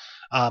called,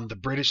 the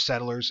British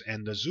settlers,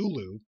 and the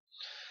Zulu.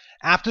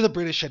 After the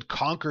British had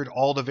conquered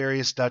all the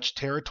various Dutch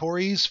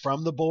territories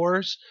from the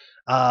Boers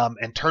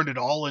and turned it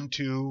all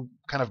into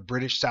kind of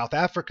British South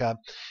Africa,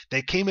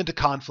 they came into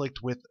conflict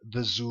with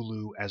the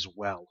Zulu as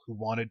well, who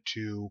wanted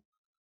to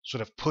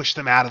sort of push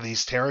them out of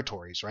these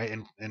territories, right,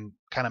 and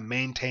kind of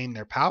maintain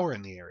their power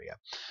in the area.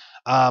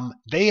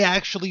 They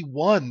actually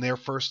won their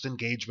first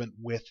engagement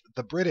with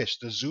the British.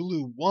 The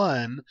Zulu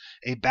won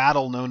a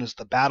battle known as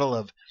the Battle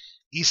of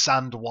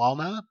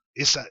Isandwana,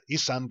 in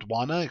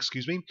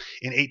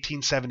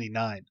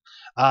 1879.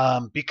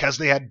 Because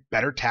they had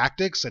better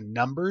tactics and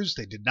numbers,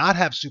 they did not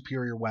have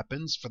superior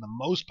weapons. For the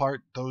most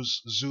part,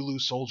 those Zulu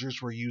soldiers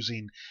were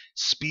using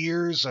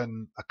spears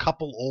and a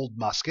couple old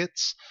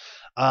muskets.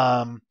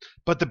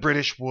 But the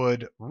British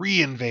would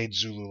reinvade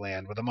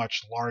Zululand with a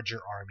much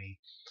larger army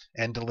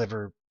and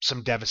deliver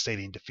some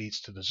devastating defeats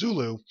to the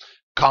Zulu,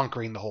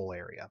 conquering the whole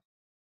area.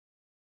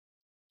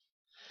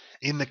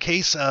 In the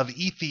case of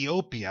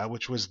Ethiopia,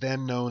 which was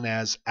then known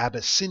as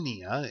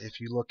Abyssinia, if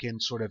you look in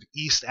sort of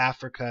East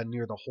Africa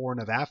near the Horn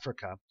of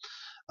Africa,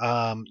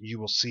 you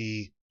will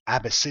see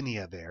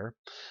Abyssinia there.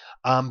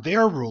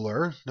 Their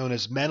ruler, known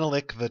as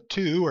Menelik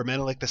II or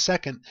Menelik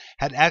II,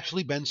 had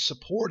actually been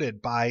supported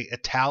by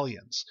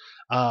Italians,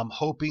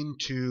 hoping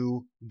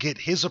to get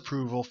his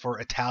approval for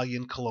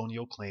Italian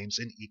colonial claims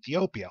in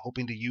Ethiopia,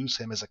 hoping to use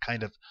him as a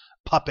kind of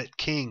puppet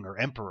king or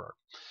emperor.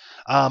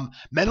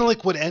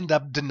 Menelik would end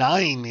up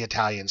denying the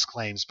Italians'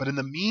 claims, but in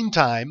the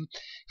meantime,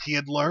 he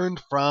had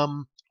learned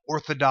from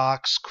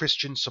Orthodox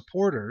Christian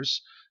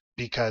supporters,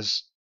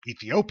 because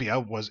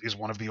Ethiopia is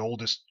one of the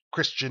oldest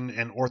Christian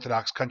and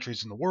Orthodox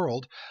countries in the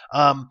world,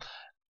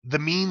 the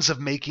means of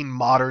making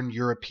modern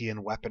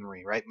European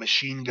weaponry, right?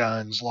 Machine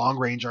guns,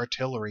 long-range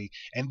artillery,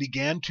 and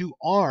began to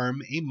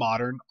arm a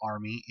modern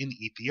army in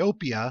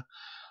Ethiopia,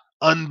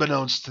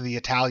 unbeknownst to the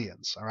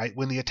Italians. All right,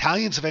 when the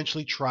Italians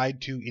eventually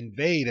tried to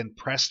invade and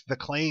pressed the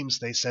claims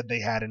they said they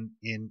had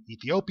in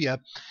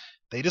Ethiopia,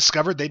 they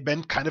discovered they'd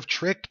been kind of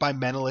tricked by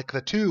Menelik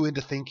II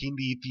into thinking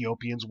the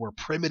Ethiopians were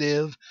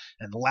primitive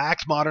and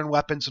lacked modern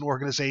weapons and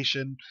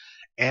organization,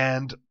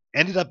 and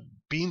ended up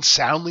being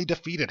soundly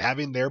defeated,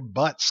 having their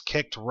butts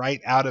kicked right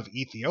out of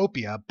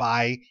Ethiopia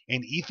by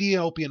an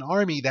Ethiopian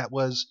army that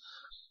was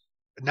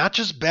not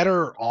just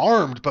better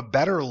armed, but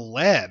better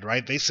led,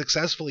 right? They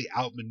successfully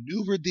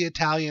outmaneuvered the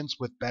Italians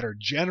with better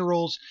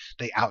generals.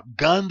 They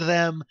outgunned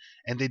them,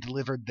 and they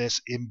delivered this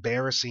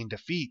embarrassing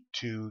defeat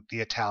to the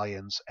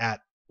Italians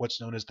at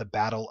what's known as the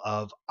Battle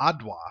of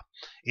Adwa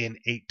in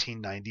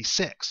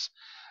 1896.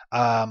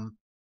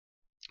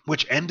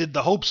 Which ended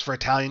the hopes for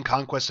Italian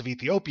conquest of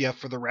Ethiopia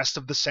for the rest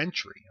of the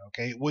century.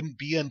 Okay, it wouldn't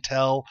be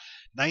until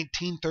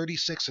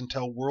 1936,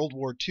 until World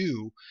War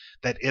II,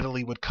 that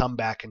Italy would come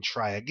back and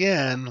try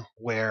again,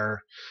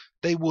 where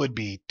they would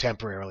be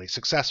temporarily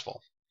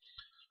successful.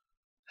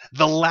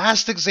 The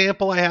last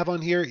example I have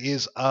on here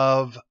is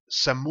of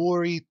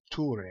Samori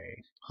Toure,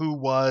 who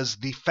was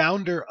the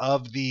founder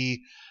of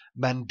the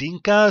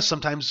Mandinka,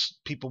 sometimes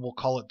people will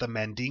call it the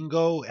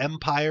Mandingo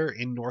Empire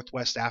in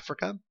Northwest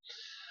Africa.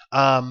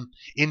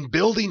 In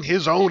building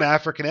his own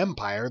African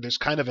empire, there's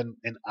kind of an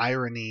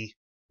irony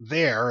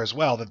there as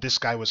well, that this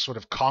guy was sort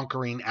of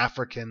conquering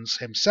Africans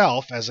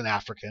himself as an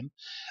African.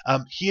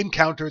 He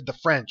encountered the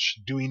French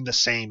doing the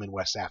same in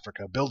West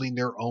Africa, building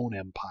their own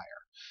empire,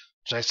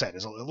 which I said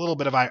is a little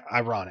bit of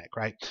ironic,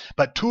 right?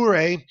 But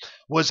Toure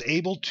was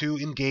able to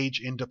engage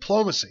in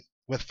diplomacy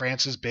with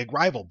France's big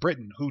rival,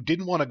 Britain, who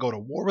didn't want to go to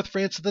war with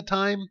France at the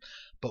time,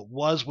 but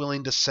was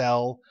willing to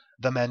sell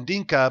the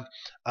Mandinka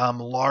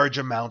large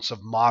amounts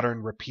of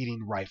modern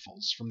repeating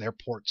rifles from their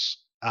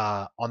ports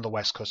on the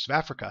west coast of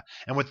Africa.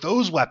 And with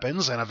those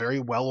weapons and a very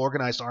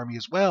well-organized army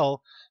as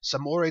well,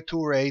 Samori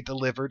Toure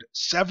delivered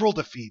several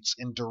defeats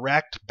in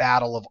direct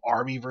battle of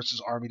army versus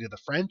army to the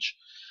French,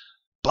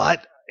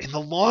 but in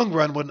the long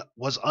run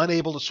was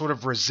unable to sort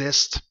of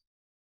resist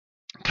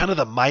kind of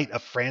the might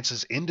of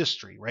France's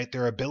industry, right?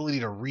 Their ability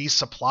to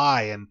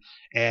resupply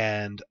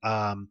and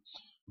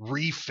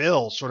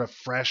refill sort of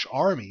fresh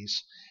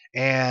armies.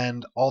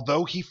 And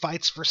although he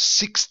fights for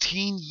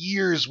 16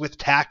 years with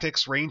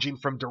tactics ranging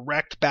from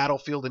direct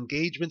battlefield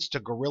engagements to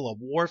guerrilla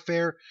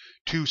warfare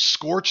to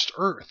scorched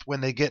earth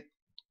when they get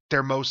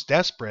their most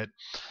desperate,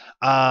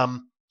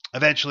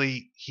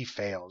 eventually he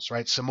fails,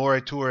 right?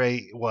 Samori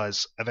Toure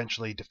was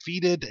eventually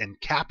defeated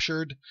and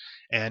captured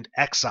and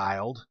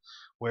exiled,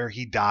 where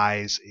he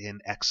dies in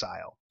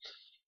exile.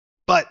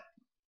 But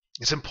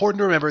it's important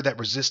to remember that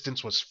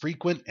resistance was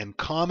frequent and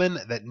common,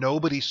 that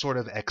nobody sort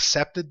of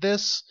accepted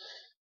this,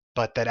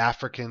 but that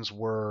Africans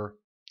were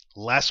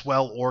less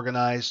well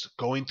organized,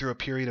 going through a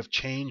period of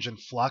change and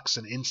flux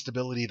and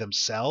instability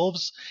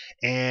themselves,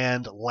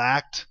 and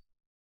lacked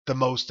the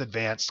most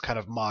advanced kind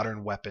of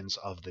modern weapons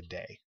of the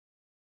day.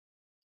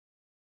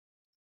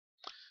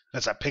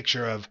 That's a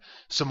picture of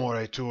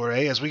Samori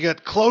Toure. As we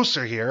get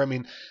closer here, I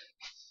mean,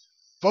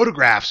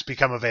 photographs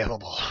become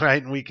available,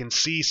 right? And we can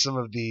see some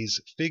of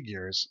these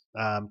figures.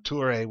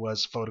 Toure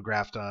was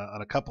photographed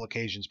on a couple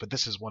occasions, but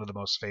this is one of the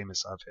most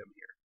famous of him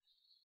here.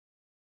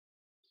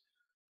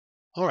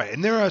 All right,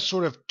 and there are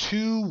sort of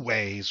two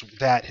ways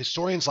that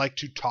historians like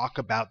to talk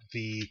about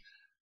the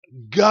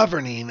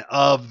governing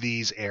of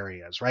these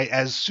areas, right?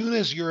 As soon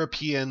as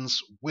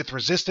Europeans, with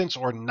resistance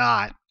or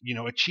not,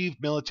 achieved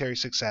military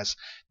success,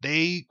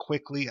 they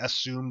quickly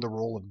assumed the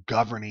role of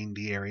governing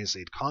the areas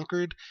they'd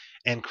conquered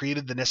and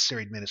created the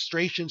necessary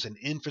administrations and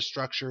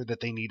infrastructure that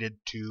they needed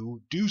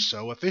to do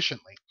so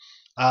efficiently.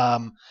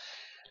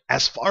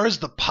 As far as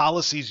the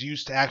policies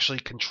used to actually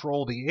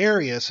control the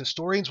areas,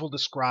 historians will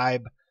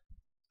describe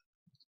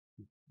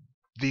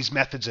these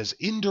methods as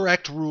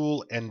indirect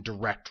rule and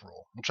direct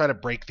rule. We'll try to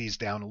break these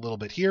down a little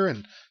bit here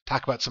and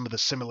talk about some of the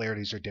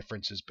similarities or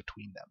differences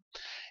between them.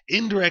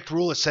 Indirect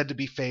rule is said to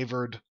be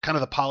favored, kind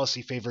of the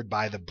policy favored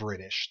by the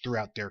British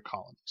throughout their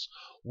colonies,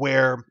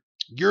 where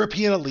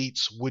European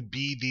elites would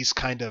be these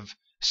kind of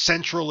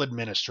central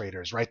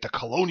administrators, right? The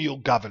colonial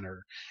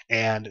governor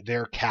and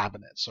their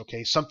cabinets,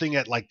 okay? Something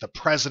at like the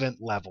president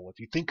level. If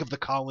you think of the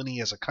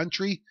colony as a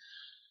country,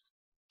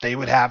 they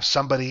would have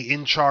somebody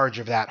in charge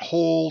of that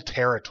whole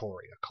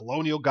territory, a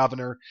colonial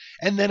governor,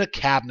 and then a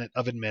cabinet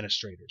of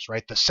administrators,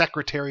 right? The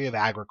Secretary of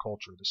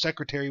Agriculture, the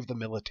Secretary of the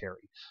Military,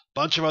 a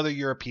bunch of other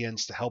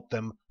Europeans to help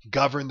them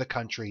govern the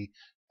country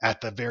at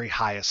the very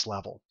highest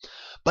level.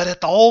 But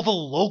at all the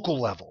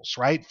local levels,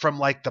 right? From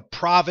like the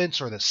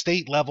province or the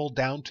state level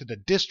down to the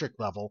district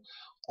level,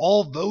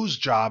 all those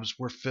jobs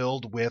were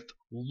filled with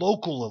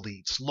local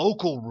elites,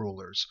 local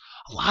rulers.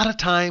 A lot of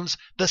times,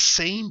 the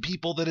same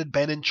people that had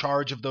been in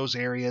charge of those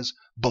areas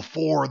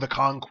before the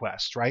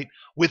conquest, right?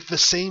 With the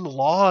same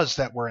laws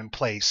that were in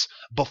place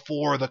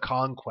before the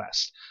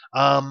conquest.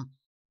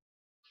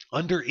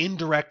 Under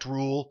indirect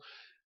rule,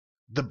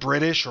 the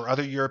British or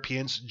other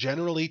Europeans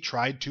generally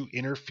tried to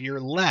interfere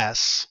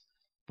less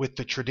with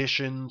the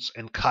traditions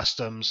and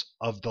customs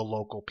of the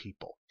local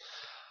people.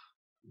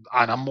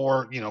 On a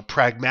more,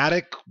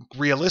 pragmatic,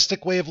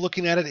 realistic way of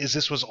looking at it is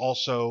this was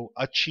also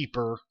a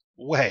cheaper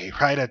way,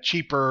 right? A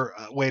cheaper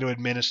way to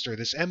administer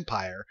this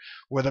empire,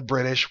 where the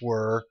British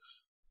were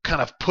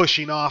kind of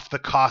pushing off the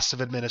cost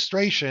of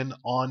administration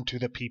onto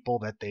the people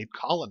that they'd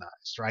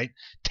colonized, right?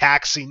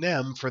 Taxing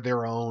them for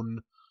their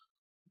own,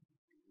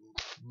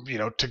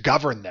 to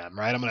govern them,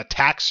 right? I'm going to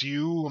tax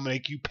you, I'm going to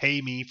make you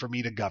pay me for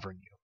me to govern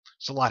you.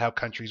 It's a lot how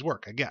countries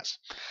work, I guess.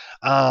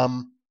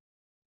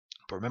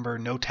 But remember,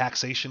 no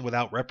taxation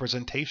without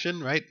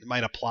representation, right? It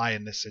might apply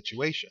in this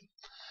situation.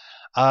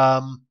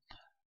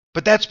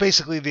 But that's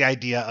basically the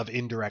idea of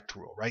indirect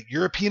rule, right?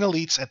 European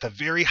elites at the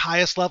very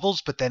highest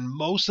levels, but then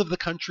most of the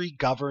country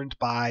governed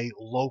by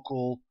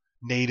local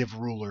native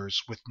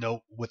rulers with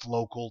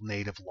local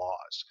native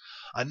laws.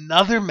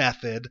 Another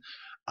method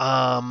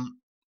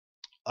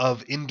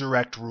of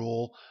indirect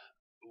rule,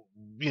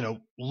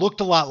 looked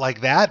a lot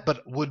like that,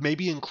 but would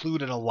maybe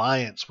include an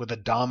alliance with a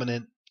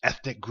dominant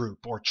ethnic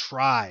group or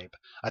tribe,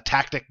 a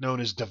tactic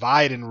known as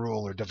divide and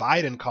rule or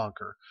divide and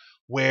conquer,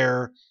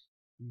 where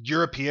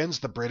Europeans,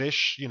 the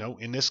British,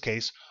 in this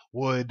case,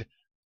 would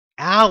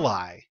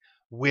ally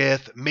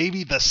with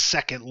maybe the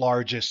second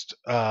largest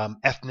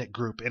ethnic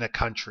group in a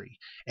country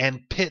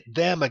and pit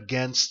them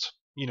against,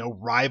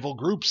 rival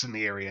groups in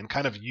the area and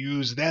kind of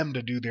use them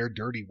to do their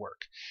dirty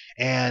work.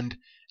 And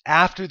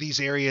after these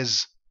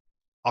areas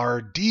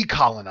are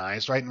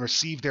decolonized, right, and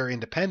receive their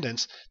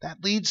independence,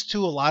 that leads to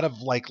a lot of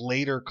like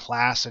later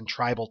class and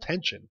tribal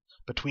tension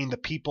between the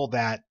people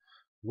that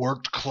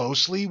worked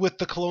closely with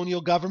the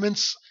colonial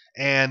governments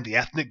and the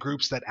ethnic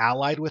groups that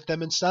allied with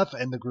them and stuff,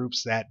 and the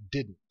groups that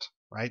didn't,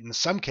 right? In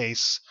some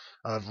case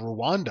of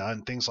Rwanda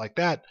and things like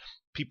that,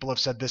 people have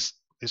said this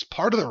is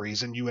part of the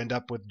reason you end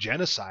up with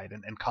genocide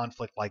and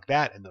conflict like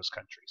that in those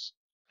countries.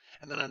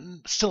 And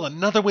then still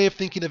another way of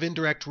thinking of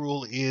indirect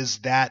rule is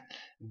that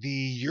the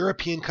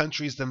European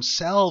countries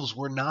themselves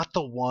were not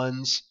the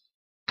ones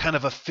kind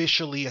of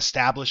officially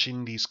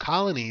establishing these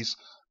colonies,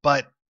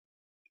 but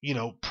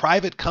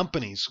private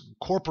companies,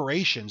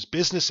 corporations,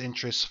 business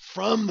interests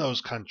from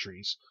those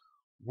countries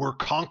were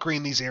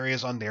conquering these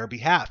areas on their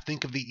behalf.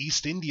 Think of the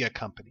East India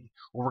Company,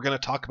 or we're going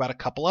to talk about a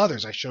couple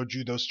others. I showed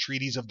you those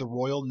treaties of the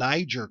Royal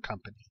Niger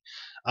Company.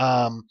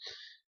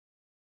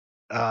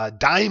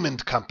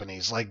 Diamond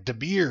companies like De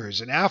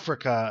Beers in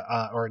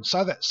Africa or in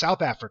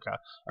South Africa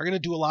are going to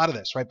do a lot of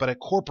this, right? But a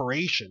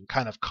corporation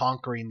kind of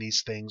conquering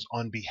these things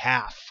on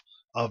behalf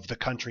of the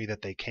country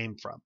that they came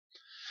from.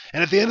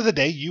 And at the end of the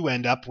day, you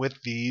end up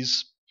with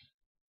these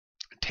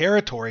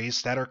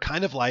territories that are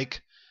kind of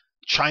like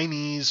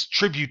Chinese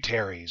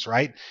tributaries,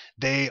 right?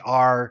 They've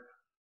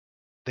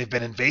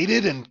been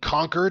invaded and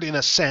conquered in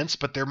a sense,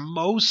 but they're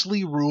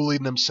mostly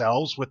ruling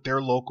themselves with their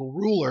local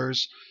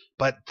rulers,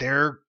 but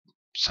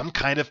some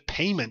kind of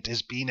payment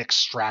is being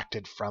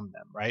extracted from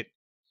them, right?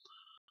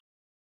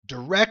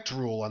 Direct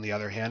rule, on the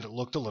other hand,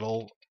 looked a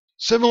little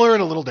similar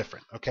and a little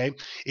different, okay?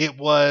 It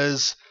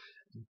was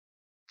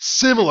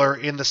similar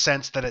in the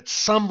sense that at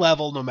some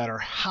level, no matter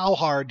how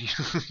hard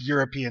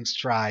Europeans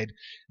tried,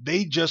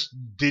 they just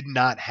did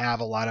not have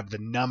a lot of the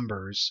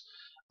numbers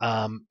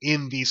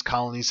in these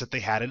colonies that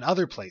they had in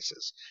other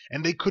places.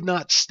 And they could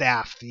not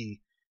staff the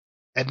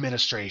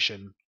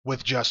administration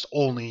with just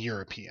only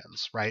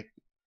Europeans, right?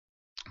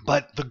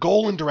 But the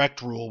goal in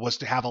direct rule was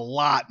to have a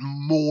lot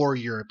more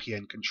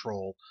European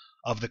control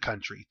of the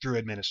country through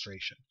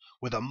administration,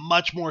 with a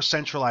much more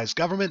centralized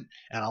government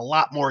and a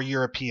lot more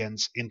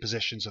Europeans in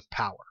positions of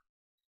power.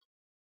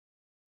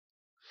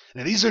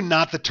 Now, these are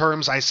not the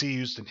terms I see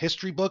used in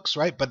history books,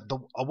 right? But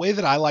a way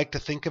that I like to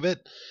think of it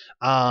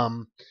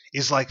um,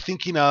 is like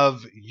thinking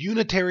of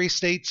unitary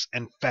states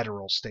and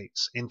federal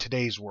states in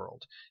today's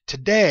world.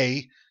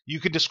 Today, you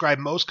could describe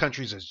most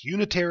countries as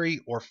unitary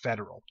or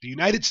federal. The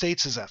United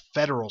States is a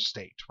federal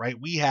state, right?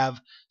 We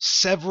have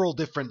several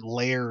different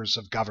layers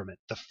of government.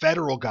 The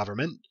federal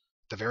government,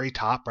 the very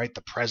top, right?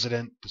 The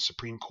president, the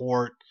Supreme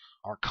Court,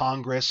 our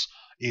Congress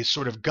is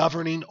sort of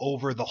governing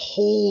over the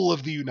whole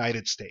of the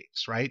United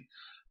States, right?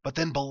 But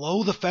then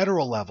below the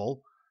federal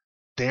level,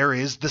 there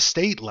is the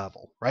state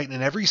level, right?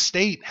 And every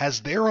state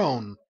has their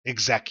own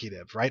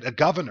executive, right? A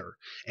governor,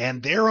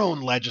 and their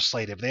own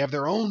legislative. They have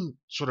their own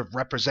sort of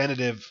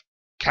representative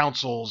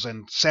councils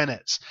and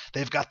senates.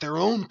 They've got their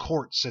own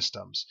court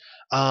systems.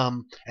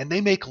 And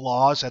they make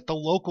laws at the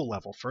local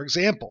level. For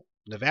example,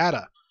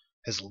 Nevada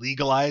has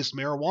legalized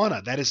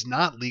marijuana. That is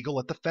not legal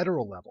at the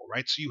federal level,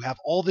 right? So you have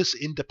all this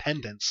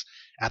independence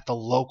at the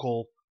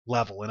local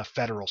level in a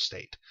federal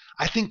state.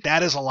 I think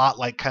that is a lot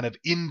like kind of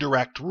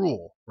indirect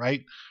rule,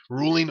 right?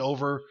 Ruling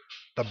over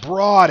the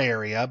broad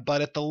area,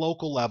 but at the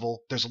local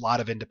level, there's a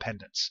lot of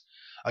independence.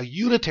 A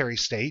unitary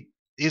state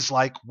is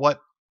like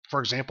what, for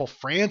example,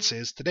 France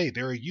is today.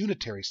 They're a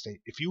unitary state.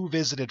 If you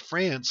visited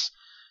France,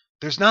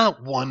 there's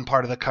not one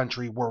part of the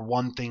country where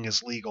one thing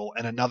is legal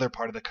and another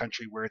part of the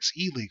country where it's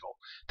illegal.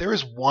 There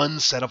is one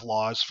set of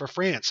laws for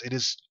France. It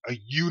is a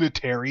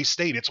unitary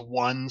state. It's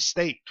one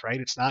state, right?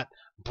 It's not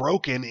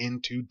broken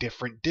into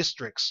different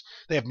districts.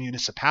 They have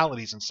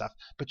municipalities and stuff,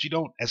 but you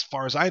don't, as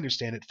far as I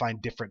understand it, find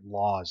different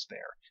laws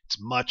there. It's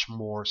much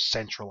more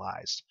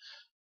centralized.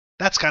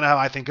 That's kind of how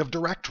I think of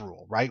direct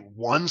rule, right?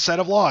 One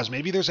set of laws.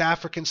 Maybe there's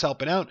Africans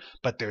helping out,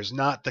 but there's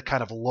not the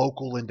kind of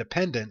local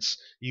independence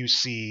you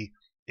see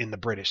in the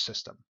British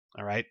system.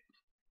 All right.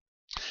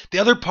 The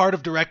other part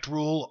of direct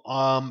rule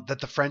that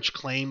the French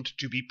claimed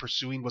to be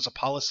pursuing was a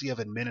policy of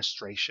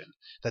administration,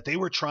 that they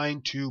were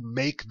trying to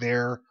make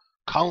their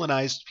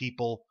colonized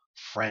people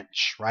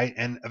French, right?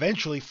 And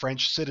eventually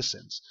French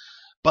citizens.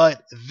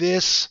 But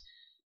this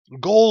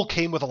goal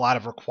came with a lot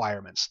of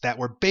requirements that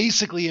were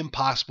basically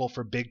impossible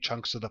for big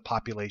chunks of the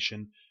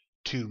population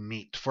to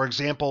meet. For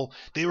example,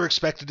 they were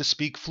expected to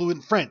speak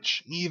fluent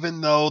French,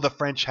 even though the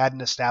French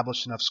hadn't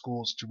established enough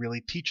schools to really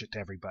teach it to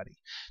everybody.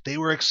 They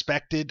were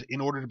expected, in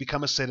order to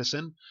become a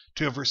citizen,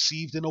 to have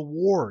received an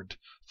award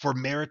for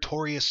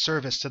meritorious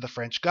service to the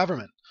French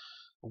government.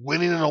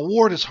 Winning an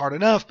award is hard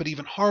enough, but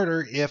even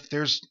harder if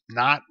there's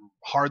not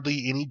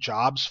hardly any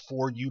jobs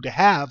for you to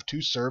have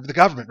to serve the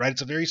government, right?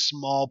 It's a very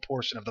small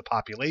portion of the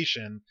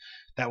population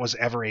that was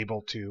ever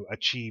able to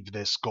achieve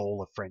this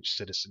goal of French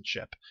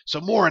citizenship. So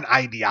more an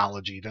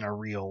ideology than a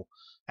real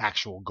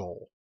actual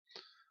goal.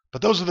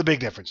 But those are the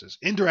big differences: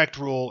 indirect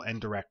rule and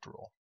direct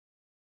rule.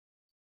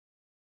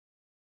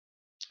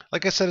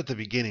 Like I said at the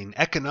beginning,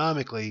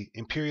 economically,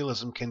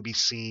 imperialism can be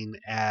seen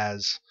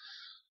as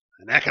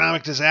an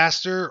economic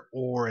disaster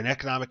or an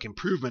economic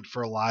improvement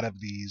for a lot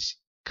of these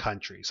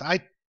countries.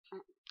 I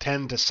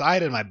tend to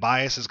side, and my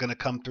bias is going to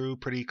come through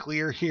pretty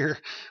clear here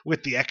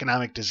with the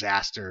economic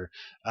disaster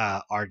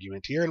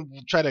argument here, and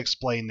we'll try to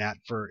explain that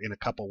in a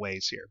couple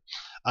ways here.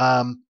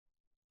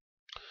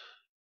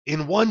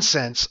 In one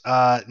sense,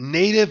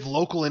 native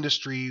local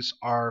industries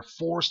are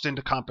forced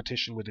into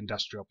competition with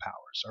industrial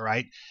powers. All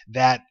right,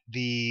 that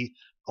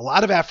a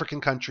lot of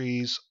African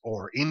countries,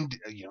 or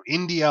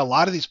India, a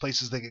lot of these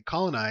places that get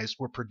colonized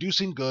were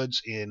producing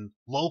goods in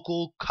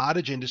local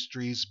cottage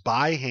industries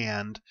by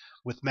hand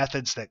with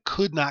methods that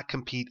could not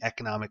compete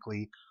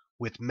economically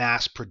with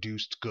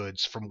mass-produced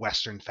goods from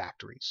Western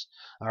factories.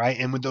 All right,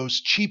 and when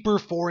those cheaper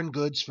foreign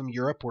goods from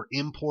Europe were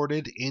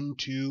imported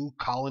into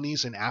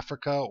colonies in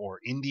Africa or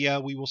India,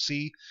 we will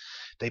see,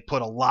 they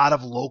put a lot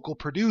of local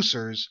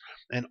producers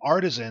and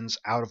artisans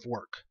out of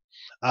work.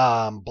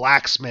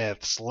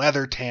 Blacksmiths,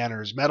 leather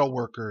tanners, metal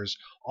workers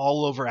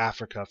all over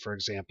Africa, for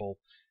example,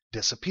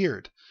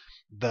 disappeared.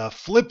 The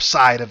flip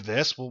side of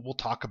this, we'll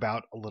talk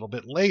about a little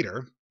bit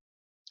later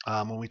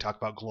when we talk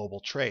about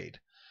global trade.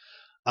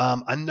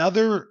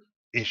 Another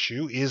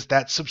issue is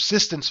that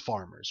subsistence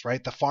farmers,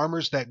 right? The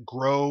farmers that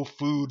grow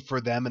food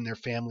for them and their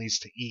families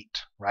to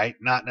eat, right?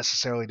 Not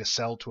necessarily to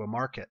sell to a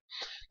market.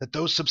 That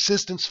those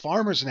subsistence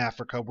farmers in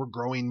Africa were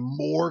growing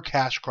more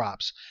cash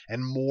crops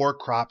and more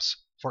crops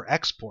for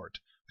export,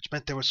 which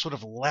meant there was sort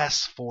of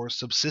less for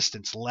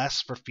subsistence,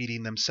 less for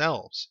feeding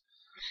themselves.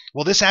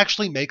 Well, this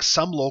actually makes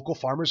some local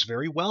farmers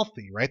very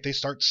wealthy, right? They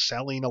start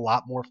selling a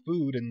lot more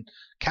food and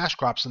cash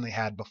crops than they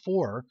had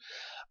before.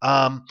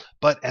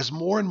 But as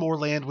more and more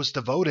land was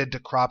devoted to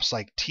crops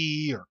like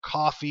tea or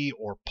coffee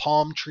or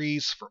palm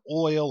trees for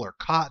oil or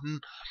cotton,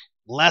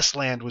 less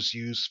land was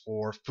used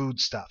for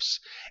foodstuffs.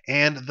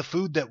 And the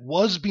food that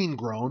was being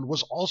grown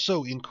was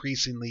also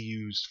increasingly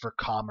used for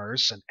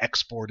commerce and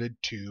exported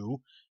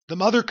to the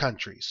mother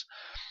countries.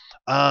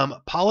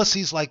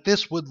 Policies like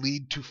this would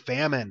lead to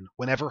famine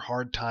whenever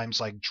hard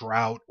times like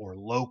drought or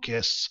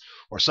locusts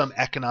or some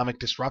economic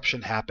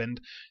disruption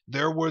happened.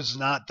 There was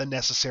not the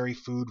necessary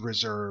food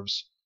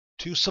reserves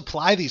to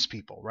supply these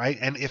people, right?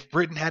 And if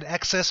Britain had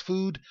excess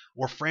food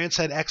or France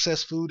had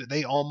excess food,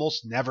 they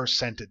almost never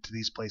sent it to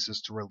these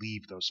places to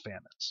relieve those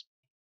famines.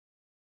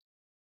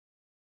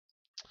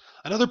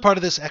 Another part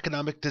of this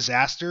economic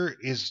disaster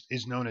is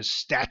known as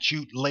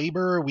statute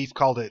labor. We've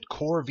called it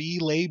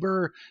corvée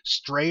labor.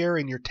 Strayer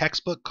in your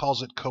textbook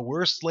calls it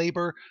coerced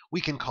labor.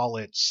 We can call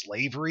it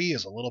slavery,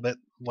 is a little bit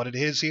what it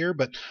is here.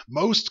 But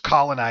most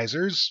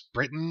colonizers,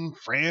 Britain,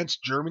 France,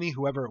 Germany,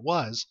 whoever it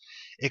was,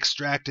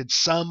 extracted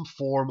some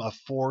form of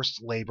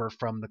forced labor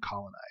from the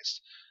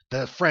colonized.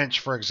 The French,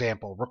 for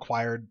example,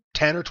 required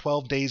 10 or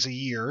 12 days a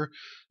year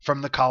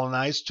from the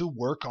colonized to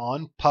work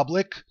on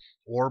public,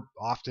 or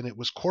often it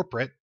was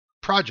corporate,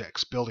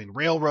 projects, building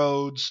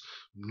railroads,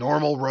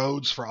 normal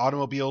roads for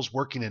automobiles,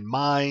 working in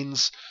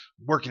mines,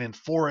 working in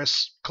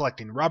forests,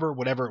 collecting rubber,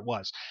 whatever it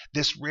was.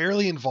 This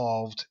rarely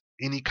involved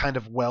any kind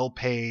of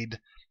well-paid,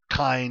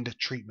 kind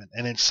treatment.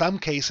 And in some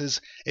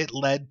cases, it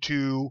led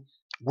to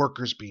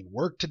workers being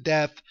worked to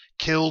death,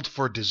 killed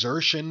for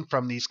desertion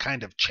from these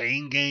kind of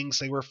chain gangs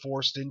they were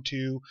forced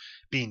into,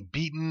 being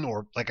beaten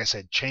or, like I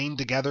said, chained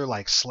together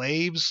like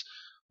slaves,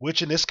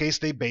 which in this case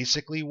they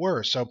basically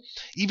were. So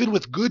even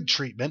with good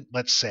treatment,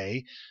 let's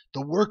say,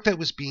 the work that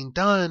was being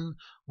done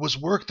was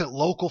work that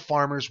local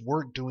farmers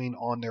weren't doing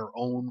on their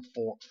own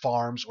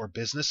farms or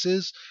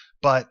businesses,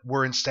 but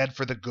were instead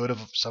for the good of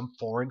some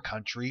foreign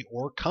country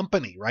or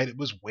company, right? It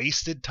was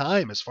wasted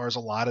time as far as a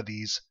lot of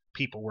these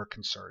people were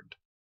concerned.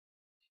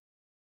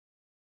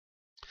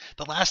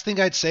 The last thing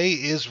I'd say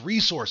is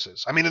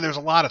resources. I mean, and there's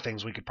a lot of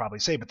things we could probably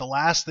say, but the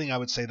last thing I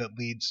would say that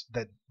leads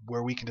that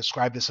where we can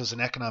describe this as an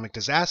economic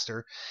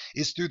disaster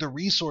is through the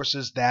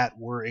resources that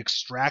were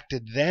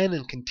extracted then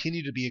and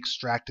continue to be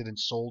extracted and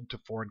sold to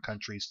foreign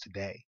countries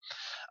today.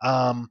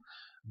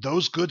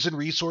 Those goods and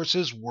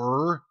resources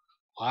were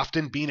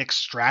often being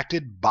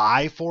extracted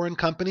by foreign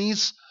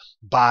companies,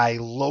 by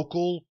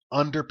local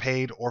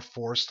underpaid or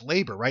forced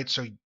labor, right?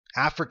 So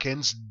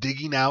Africans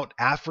digging out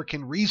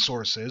African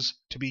resources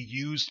to be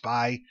used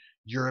by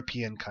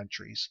European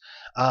countries,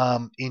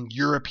 in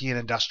European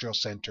industrial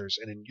centers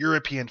and in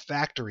European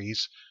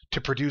factories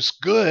to produce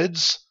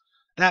goods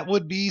that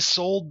would be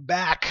sold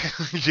back,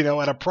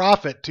 at a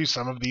profit to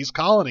some of these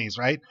colonies,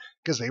 right?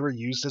 Because they were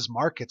used as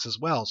markets as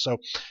well. So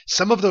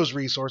some of those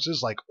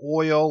resources like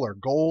oil or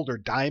gold or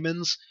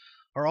diamonds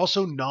are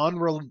also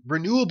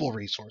non-renewable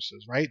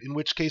resources, right? In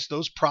which case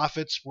those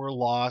profits were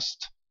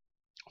lost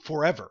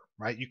forever,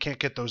 right? You can't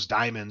get those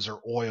diamonds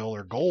or oil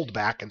or gold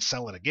back and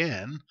sell it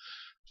again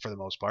for the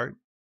most part.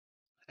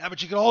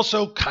 But you could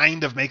also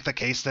kind of make the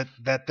case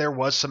that there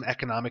was some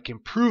economic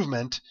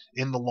improvement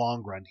in the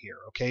long run here.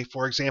 Okay,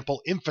 for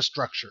example,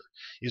 infrastructure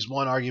is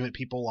one argument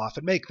people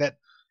often make, that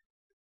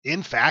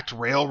in fact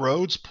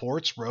railroads,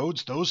 ports,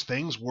 roads, those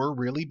things were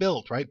really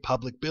built, right?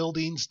 Public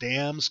buildings,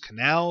 dams,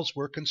 canals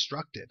were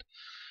constructed.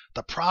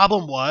 The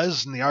problem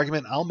was, and the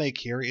argument I'll make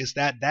here, is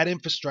that that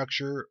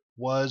infrastructure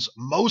was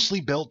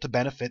mostly built to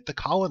benefit the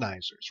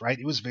colonizers, right?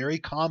 It was very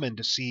common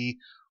to see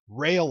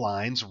rail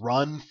lines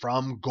run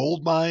from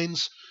gold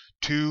mines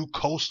to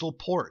coastal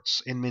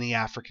ports in many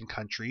African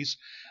countries,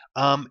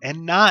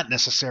 and not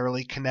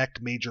necessarily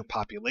connect major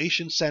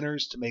population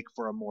centers to make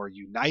for a more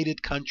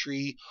united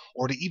country,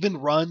 or to even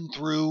run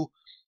through,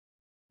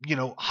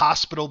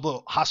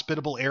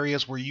 hospitable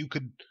areas where you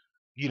could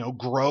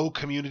grow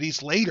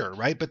communities later,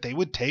 right? But they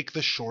would take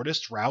the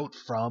shortest route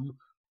from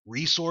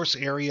resource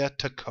area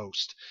to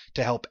coast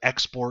to help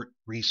export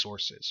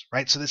resources,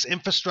 right? So this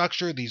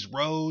infrastructure, these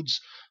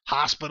roads,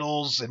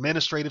 hospitals,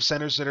 administrative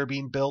centers that are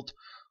being built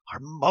are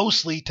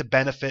mostly to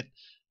benefit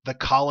the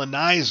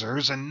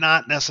colonizers and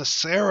not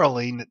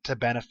necessarily to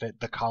benefit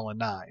the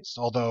colonized.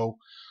 Although,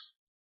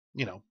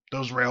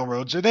 those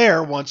railroads are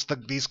there once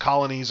these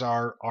colonies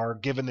are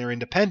given their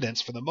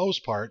independence for the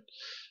most part.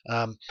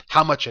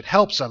 How much it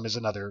helps them is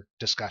another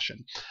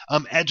discussion.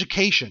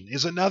 Education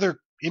is another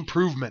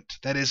improvement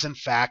that is in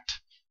fact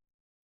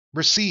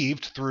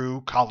received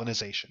through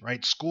colonization,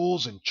 right?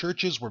 Schools and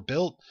churches were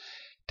built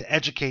to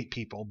educate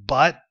people,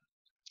 but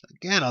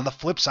again, on the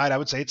flip side, I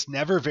would say it's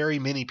never very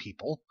many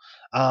people.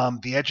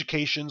 The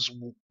educations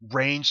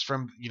ranged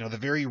from, the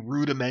very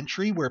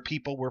rudimentary, where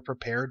people were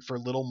prepared for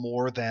little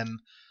more than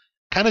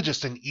kind of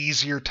just an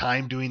easier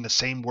time doing the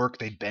same work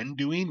they'd been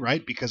doing,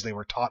 right? Because they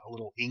were taught a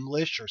little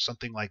English or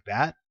something like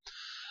that.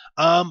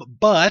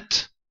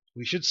 But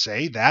we should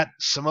say that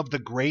some of the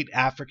great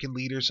African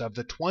leaders of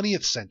the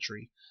 20th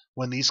century,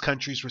 when these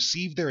countries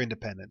received their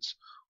independence,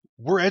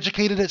 were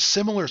educated at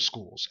similar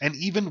schools and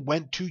even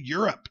went to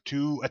Europe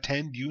to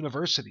attend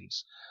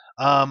universities.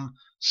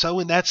 So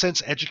in that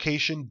sense,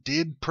 education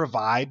did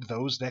provide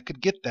those that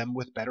could get them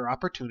with better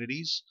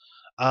opportunities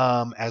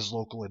as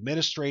local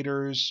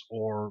administrators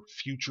or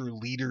future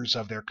leaders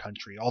of their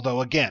country.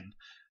 Although, again,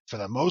 for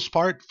the most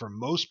part, for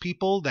most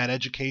people, that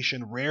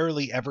education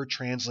rarely ever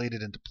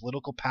translated into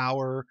political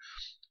power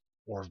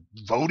or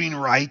voting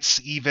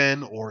rights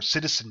even, or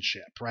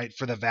citizenship, right?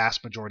 For the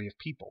vast majority of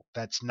people.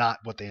 That's not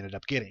what they ended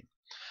up getting.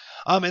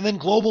 And then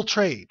global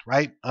trade,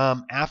 right?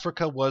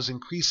 Africa was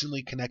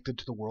increasingly connected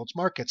to the world's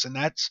markets, and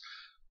that's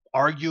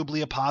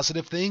arguably a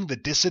positive thing. The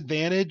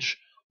disadvantage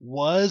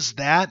was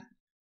that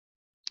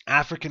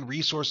African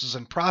resources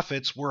and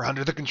profits were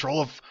under the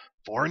control of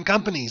foreign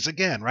companies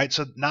again, right?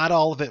 So not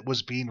all of it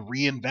was being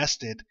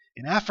reinvested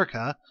in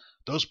Africa.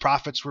 Those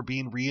profits were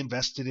being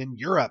reinvested in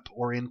Europe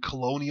or in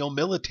colonial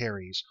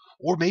militaries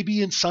or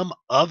maybe in some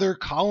other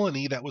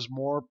colony that was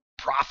more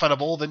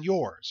profitable than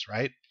yours,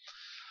 right?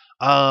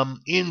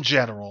 In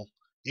general,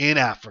 in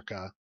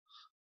Africa,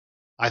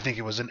 I think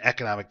it was an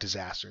economic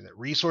disaster that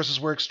resources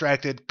were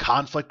extracted,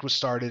 conflict was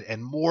started,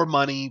 and more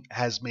money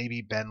has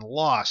maybe been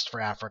lost for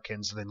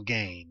Africans than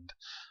gained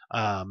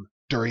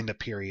during the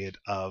period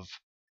of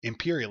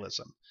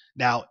imperialism.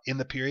 Now, in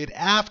the period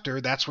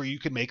after, that's where you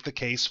can make the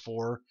case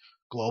for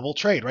global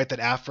trade, right? That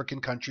African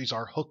countries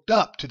are hooked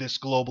up to this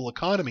global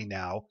economy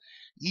now,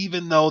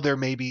 even though they're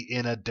maybe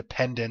in a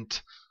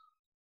dependent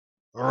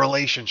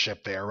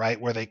relationship there, right?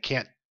 Where they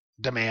can't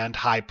demand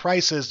high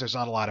prices. There's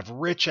not a lot of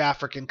rich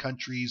African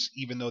countries,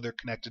 even though they're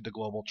connected to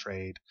global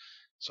trade.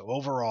 So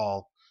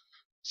overall,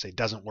 say it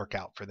doesn't work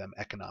out for them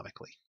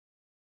economically.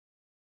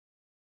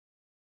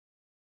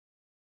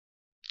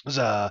 There's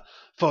a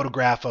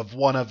photograph of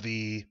one of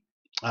the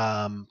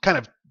kind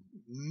of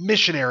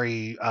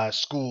missionary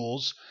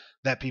schools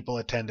that people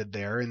attended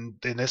there, and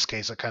in this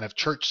case, a kind of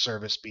church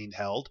service being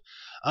held.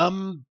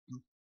 Um,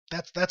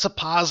 that's a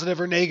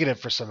positive or negative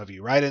for some of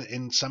you, right?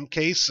 In some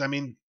case, I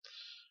mean,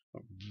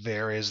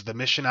 there is the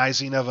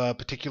missionizing of a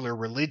particular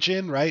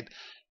religion, right?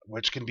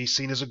 Which can be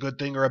seen as a good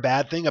thing or a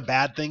bad thing. A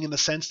bad thing in the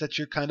sense that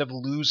you're kind of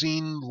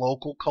losing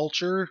local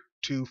culture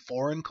to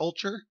foreign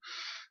culture.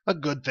 A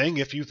good thing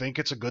if you think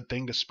it's a good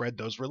thing to spread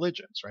those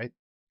religions, right?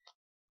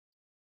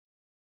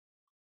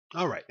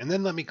 All right, and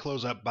then let me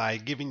close up by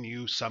giving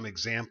you some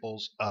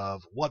examples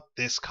of what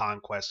this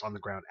conquest on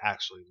the ground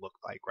actually looked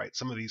like, right?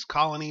 Some of these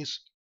colonies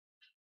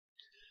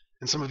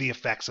and some of the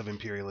effects of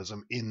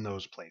imperialism in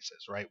those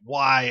places, right?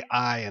 Why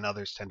I and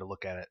others tend to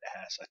look at it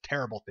as a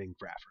terrible thing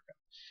for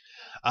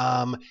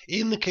Africa.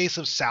 In the case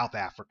of South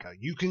Africa,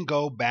 you can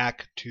go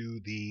back to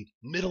the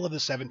middle of the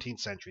 17th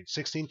century,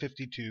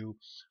 1652,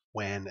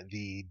 when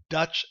the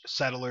Dutch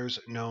settlers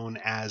known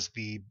as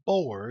the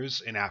Boers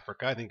in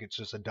Africa, I think it's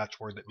just a Dutch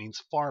word that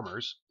means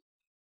farmers,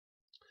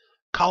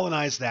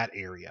 colonized that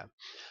area.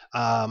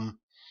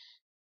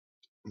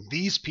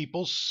 These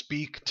people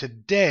speak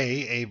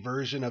today a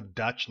version of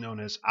Dutch known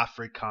as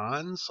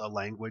Afrikaans, a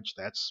language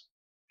that's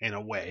in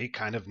a way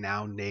kind of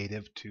now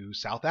native to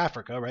South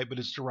Africa, right? But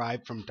it's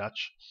derived from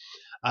Dutch.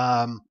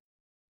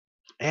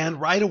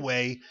 And right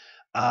away,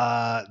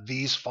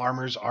 these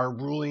farmers are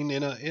ruling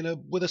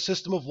with a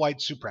system of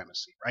white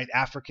supremacy, right?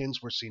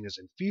 Africans were seen as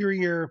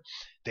inferior.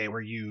 They were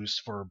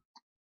used for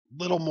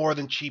little more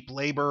than cheap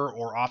labor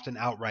or often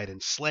outright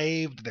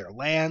enslaved. Their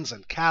lands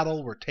and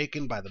cattle were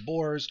taken by the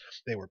Boers.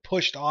 They were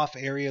pushed off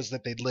areas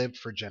that they'd lived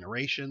for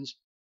generations.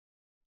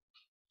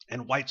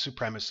 And white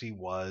supremacy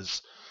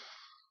was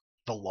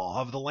the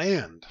law of the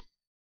land,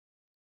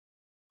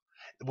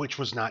 which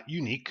was not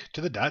unique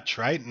to the Dutch,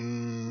 right?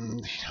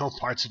 And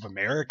parts of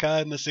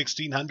America in the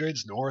 1600s,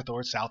 North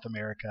or South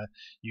America,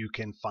 you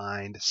can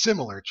find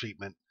similar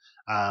treatment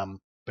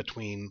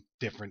between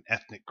different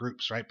ethnic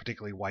groups, right?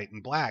 Particularly white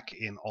and black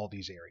in all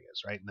these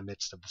areas, right? In the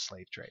midst of the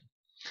slave trade.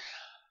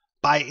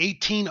 By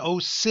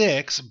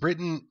 1806,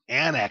 Britain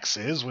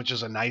annexes, which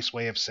is a nice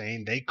way of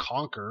saying they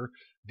conquer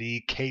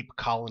the Cape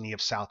Colony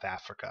of South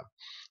Africa.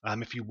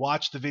 If you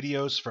watch the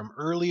videos from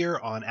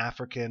earlier on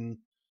African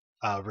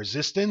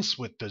resistance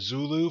with the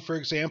Zulu, for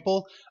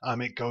example,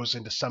 it goes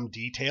into some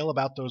detail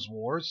about those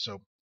wars,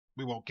 so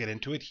we won't get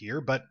into it here,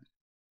 but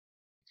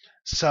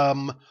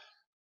some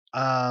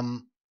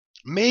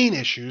main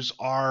issues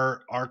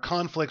are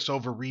conflicts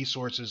over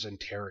resources and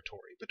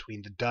territory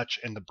between the Dutch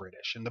and the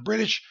British. And the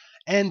British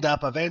end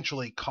up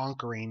eventually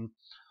conquering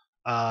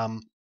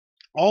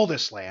all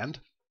this land.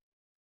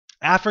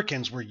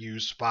 Africans were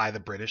used by the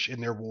British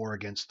in their war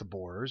against the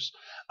Boers,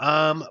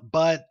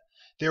 but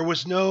there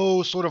was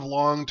no sort of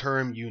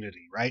long-term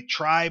unity, right?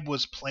 Tribe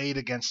was played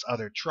against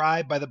other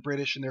tribe by the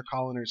British and their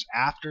coloners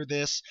after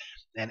this,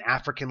 and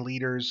African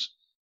leaders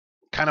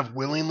kind of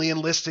willingly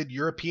enlisted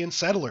European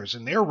settlers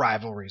in their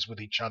rivalries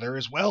with each other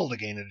as well to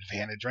gain an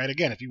advantage, right?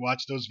 Again, if you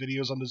watch those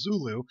videos on the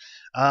Zulu,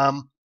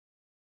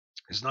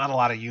 there's not a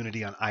lot of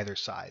unity on either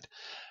side.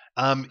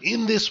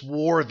 In this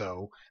war,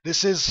 though,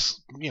 this is,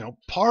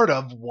 part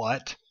of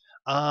what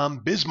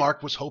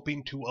Bismarck was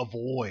hoping to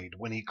avoid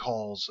when he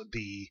calls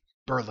the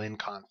Berlin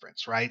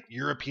Conference, right?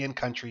 European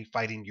country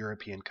fighting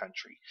European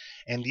country.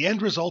 And the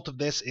end result of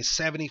this is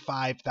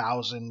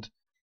 75,000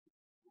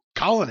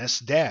 colonists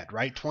dead,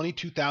 right?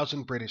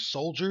 22,000 British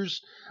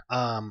soldiers,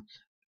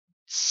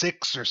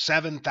 6,000 or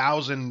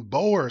 7,000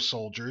 Boer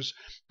soldiers,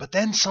 but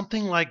then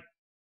something like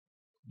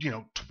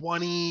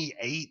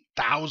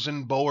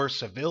 28,000 Boer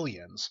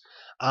civilians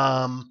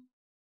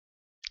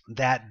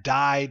that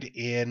died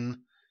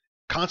in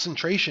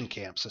concentration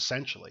camps,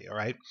 essentially. All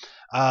right.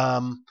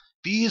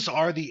 These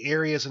are the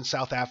areas in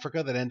South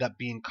Africa that end up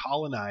being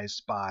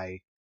colonized by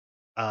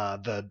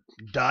the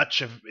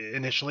Dutch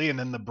initially, and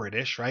then the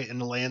British, right?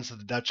 And the lands that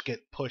the Dutch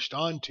get pushed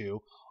onto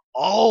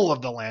all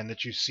of the land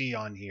that you see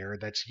on here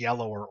that's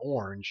yellow or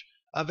orange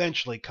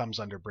eventually comes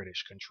under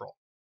British control.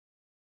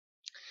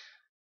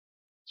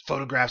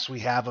 Photographs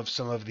we have of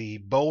some of the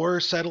Boer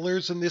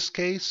settlers in this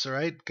case,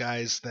 right?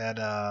 Guys that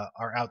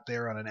are out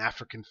there on an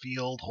African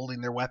field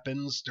holding their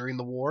weapons during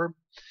the war.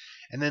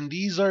 And then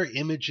these are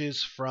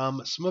images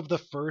from some of the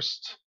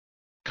first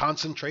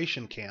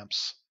concentration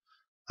camps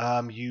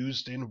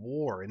used in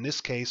war. In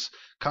this case,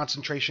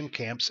 concentration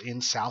camps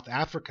in South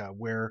Africa,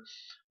 where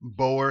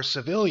Boer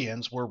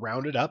civilians were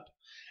rounded up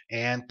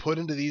and put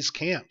into these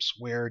camps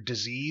where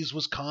disease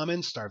was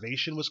common,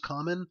 starvation was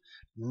common,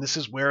 and this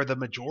is where the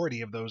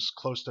majority of those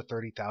close to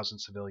 30,000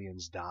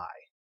 civilians die.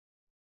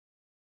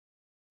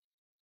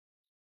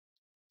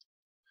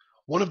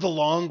 One of the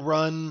long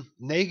run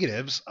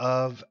negatives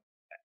of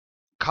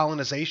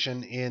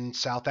colonization in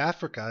South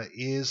Africa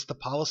is the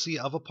policy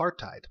of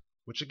apartheid,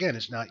 which again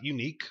is not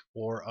unique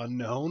or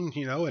unknown,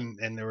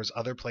 and there was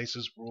other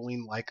places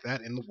ruling like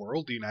that in the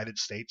world, the United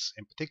States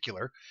in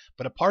particular.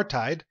 But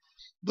apartheid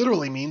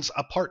literally means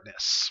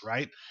apartness,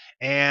 right?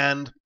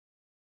 And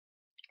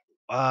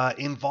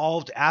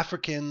involved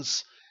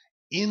Africans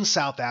in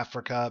South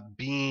Africa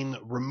being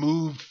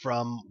removed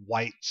from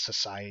white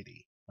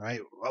society. All right.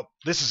 Well,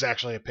 this is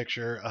actually a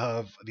picture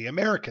of the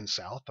American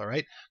South. All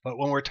right. But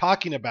when we're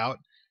talking about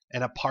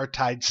an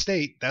apartheid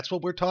state, that's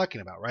what we're talking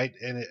about, right?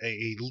 In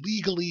a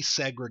legally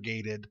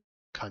segregated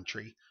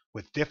country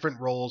with different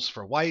roles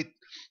for white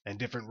and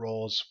different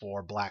roles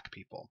for black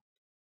people.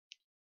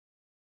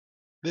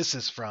 This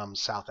is from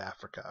South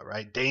Africa,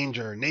 right?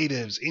 Danger,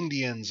 natives,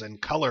 Indians, and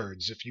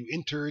coloreds. If you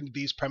enter into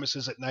these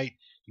premises at night,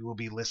 you will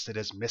be listed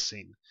as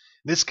missing. In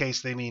this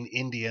case, they mean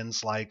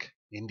Indians like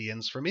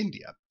Indians from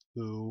India,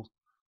 who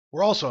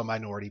were also a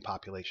minority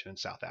population in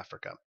South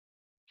Africa.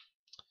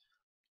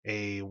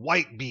 A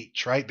white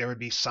beach, right? There would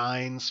be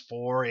signs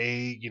for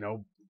a,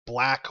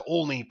 black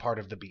only part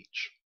of the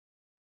beach.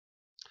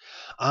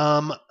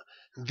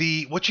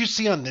 What you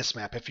see on this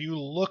map, if you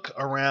look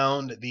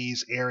around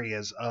these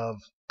areas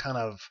of kind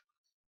of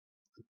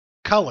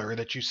color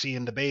that you see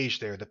in the beige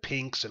there, the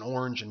pinks and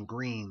orange and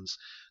greens,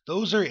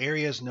 those are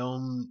areas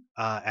known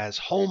as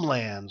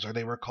homelands, or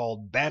they were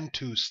called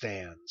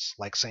Bantustans,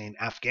 like saying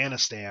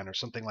Afghanistan or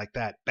something like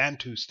that,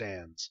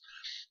 Bantustans.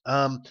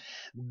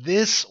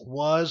 This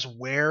was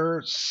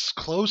where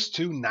close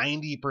to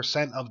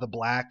 90% of the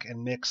black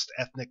and mixed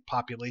ethnic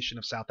population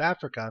of South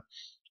Africa,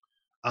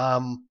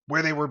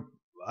 where they were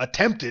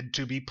attempted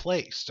to be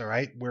placed, all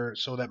right,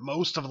 so that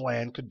most of the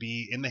land could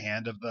be in the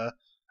hand of the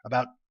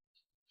about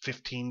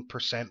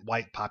 15%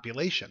 white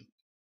population.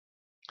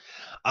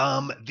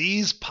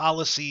 These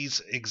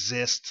policies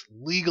exist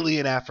legally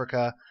in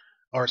Africa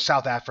or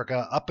South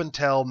Africa up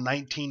until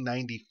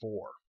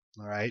 1994.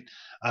 All right.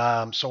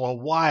 So a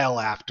while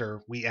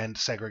after we end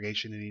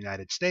segregation in the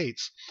United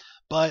States.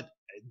 But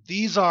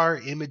these are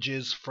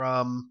images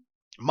from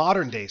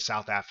modern day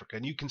South Africa.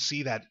 And you can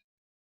see that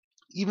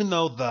even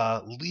though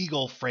the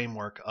legal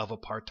framework of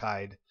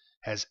apartheid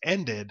has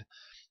ended,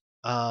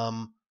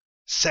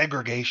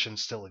 segregation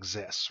still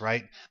exists,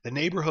 right? The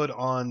neighborhood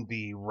on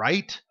the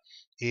right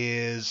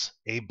is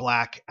a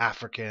black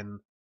African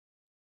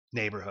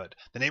neighborhood.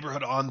 The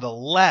neighborhood on the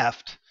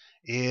left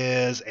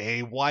is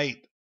a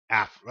white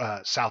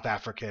South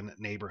African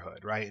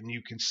neighborhood, right? And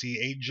you can see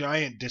a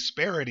giant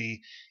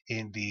disparity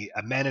in the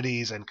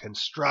amenities and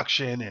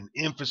construction and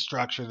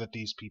infrastructure that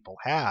these people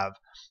have,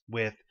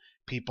 with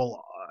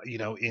people,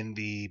 in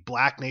the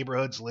black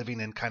neighborhoods living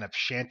in kind of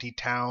shanty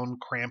town,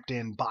 cramped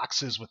in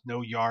boxes with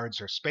no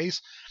yards or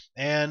space,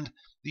 and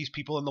these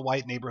people in the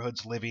white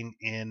neighborhoods living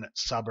in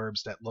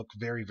suburbs that look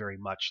very, very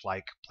much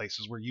like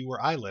places where you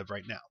or I live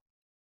right now.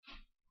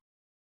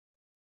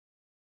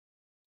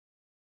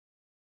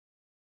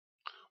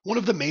 One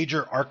of the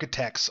major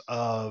architects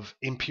of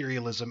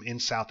imperialism in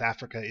South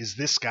Africa is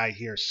this guy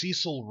here,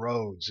 Cecil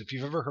Rhodes. If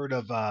you've ever heard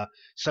of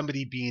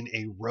somebody being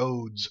a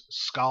Rhodes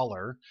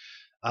Scholar,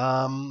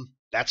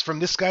 that's from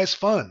this guy's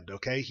fund,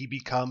 okay? He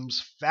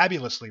becomes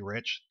fabulously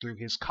rich through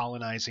his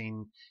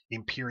colonizing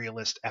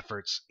imperialist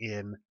efforts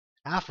in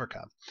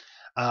Africa.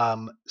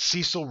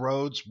 Cecil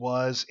Rhodes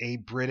was a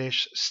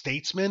British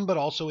statesman, but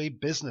also a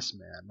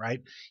businessman,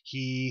 right?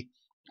 He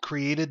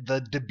created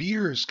the De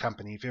Beers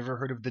Company. If you've ever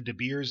heard of the De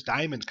Beers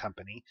Diamond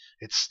Company,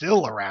 it's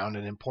still around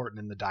and important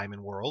in the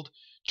diamond world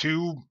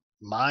to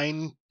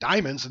mine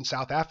diamonds in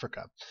South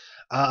Africa.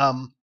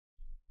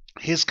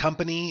 His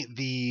company,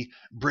 the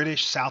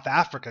British South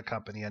Africa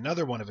Company,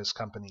 another one of his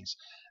companies,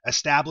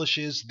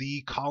 establishes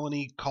the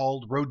colony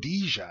called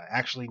Rhodesia,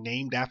 actually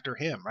named after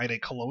him, right? A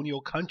colonial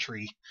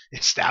country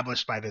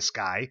established by this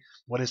guy.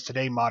 What is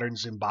today modern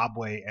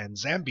Zimbabwe and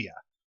Zambia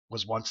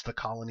was once the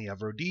colony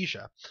of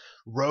Rhodesia.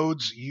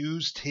 Rhodes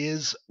used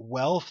his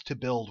wealth to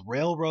build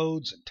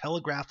railroads and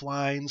telegraph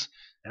lines,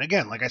 and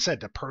again, like I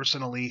said, to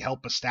personally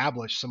help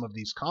establish some of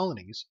these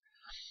colonies.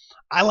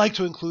 I like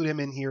to include him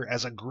in here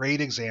as a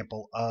great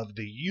example of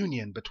the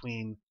union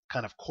between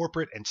kind of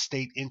corporate and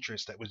state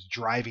interest that was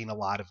driving a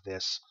lot of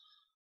this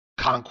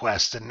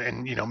conquest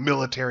and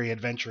military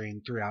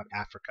adventuring throughout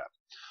Africa.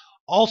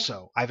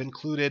 Also, I've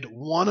included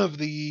one of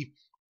the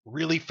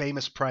really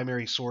famous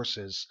primary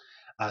sources,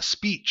 a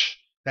speech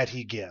that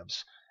he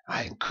gives.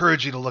 I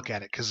encourage you to look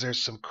at it because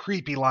there's some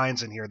creepy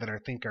lines in here that I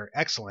think are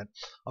excellent.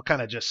 I'll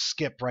kind of just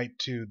skip right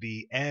to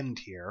the end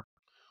here,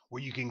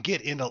 where you can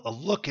get into a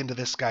look into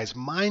this guy's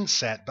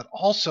mindset, but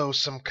also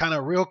some kind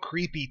of real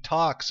creepy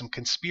talk, some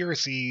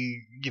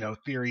conspiracy,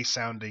 theory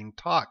sounding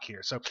talk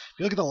here. So if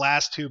you look at the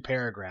last two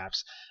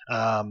paragraphs,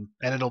 and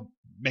it'll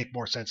make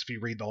more sense if you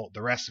read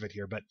the rest of it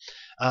here. But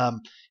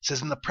it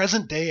says, in the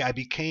present day, I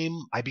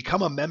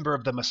become a member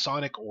of the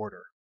Masonic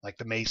order, like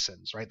the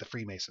Masons, right? The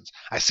Freemasons.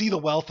 I see the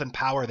wealth and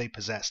power they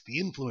possess, the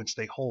influence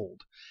they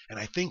hold, and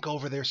I think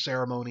over their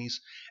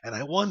ceremonies, and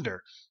I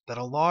wonder that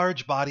a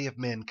large body of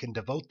men can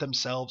devote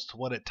themselves to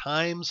what at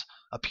times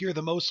appear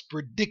the most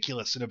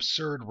ridiculous and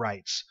absurd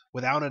rites,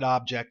 without an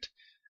object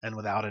and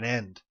without an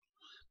end.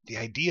 The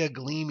idea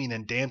gleaming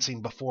and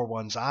dancing before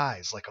one's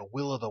eyes like a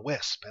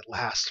will-o'-the-wisp at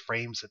last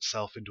frames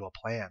itself into a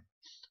plan.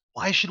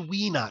 Why should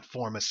we not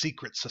form a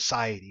secret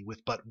society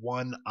with but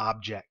one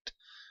object?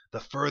 The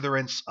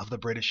furtherance of the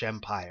British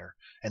Empire,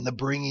 and the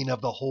bringing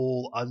of the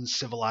whole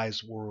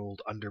uncivilized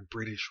world under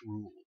British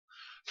rule,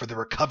 for the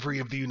recovery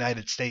of the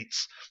United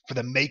States, for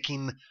the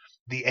making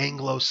the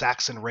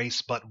Anglo-Saxon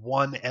race but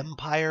one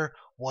empire.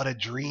 What a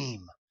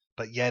dream!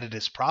 But yet it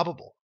is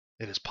probable.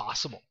 It is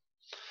possible.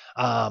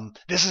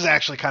 This is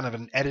actually kind of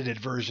an edited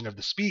version of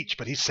the speech,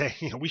 but he's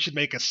saying, we should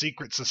make a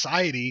secret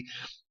society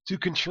to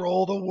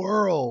control the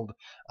world.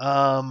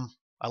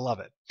 I love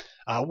it.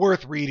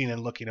 Worth reading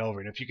and looking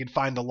over. And if you can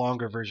find the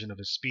longer version of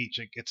his speech,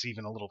 it gets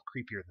even a little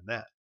creepier than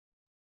that.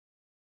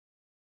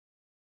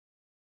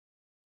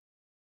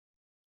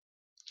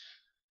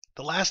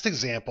 The last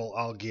example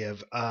I'll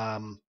give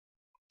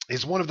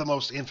is one of the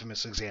most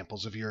infamous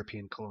examples of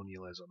European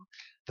colonialism,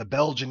 the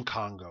Belgian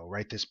Congo,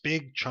 right? This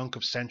big chunk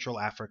of Central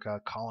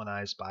Africa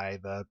colonized by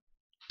the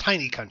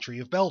tiny country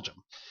of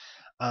Belgium.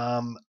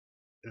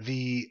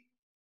 The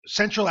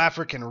Central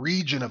African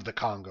region of the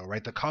Congo,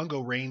 right? The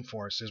Congo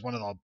rainforest is one of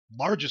the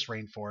largest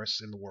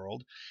rainforests in the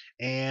world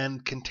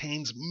and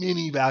contains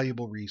many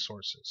valuable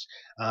resources.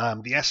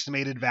 The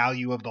estimated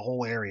value of the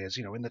whole area is,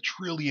 in the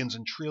trillions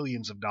and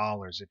trillions of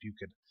dollars if you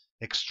could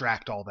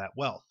extract all that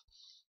wealth.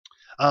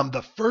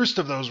 The first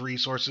of those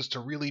resources to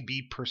really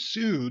be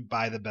pursued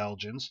by the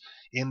Belgians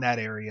in that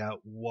area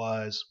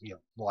was,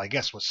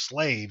 was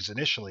slaves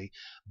initially,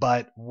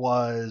 but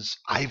was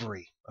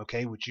ivory,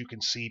 okay, which you can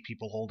see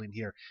people holding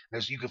here.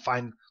 You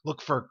can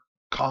look for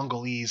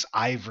Congolese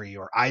ivory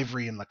or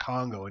ivory in the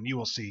Congo, and you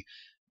will see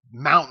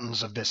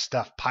mountains of this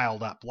stuff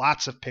piled up.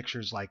 Lots of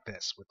pictures like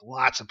this with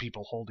lots of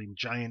people holding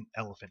giant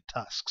elephant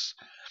tusks.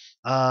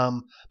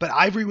 But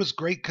ivory was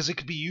great because it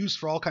could be used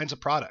for all kinds of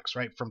products,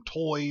 right? From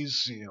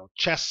toys,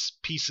 chess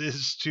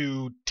pieces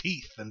to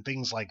teeth and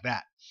things like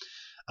that.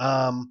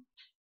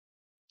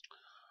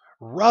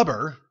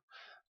 Rubber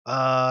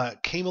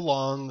came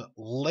along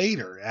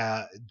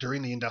later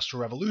during the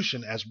Industrial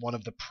Revolution as one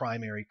of the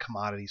primary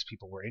commodities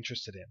people were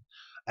interested in.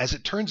 As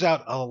it turns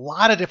out, a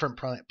lot of different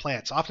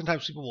plants,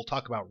 oftentimes people will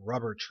talk about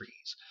rubber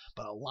trees,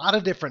 but a lot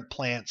of different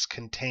plants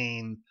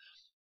contain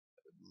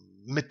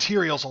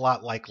materials a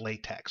lot like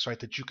latex, right,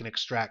 that you can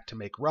extract to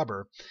make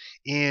rubber.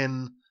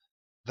 In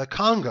the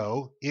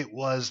Congo, it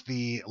was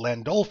the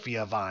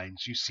Landolphia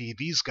vines. You see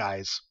these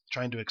guys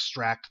trying to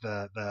extract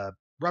the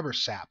rubber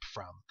sap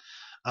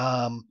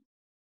from.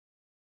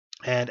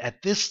 And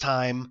at this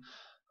time,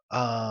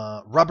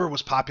 rubber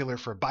was popular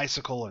for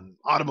bicycle and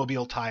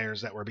automobile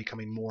tires that were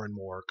becoming more and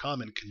more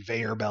common,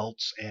 conveyor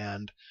belts,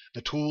 and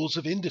the tools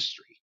of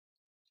industry.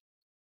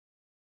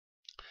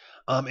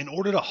 In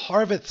order to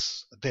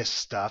harvest this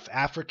stuff,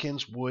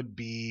 Africans would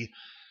be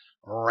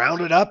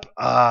rounded up,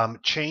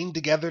 chained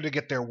together to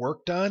get their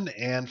work done,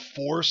 and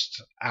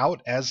forced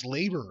out as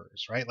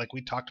laborers, right? Like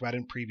we talked about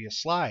in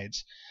previous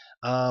slides.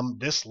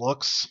 This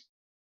looks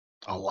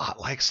a lot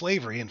like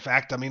slavery. In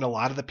fact, a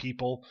lot of the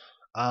people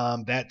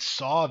that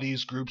saw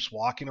these groups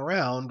walking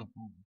around,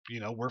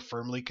 were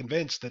firmly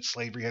convinced that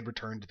slavery had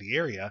returned to the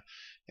area.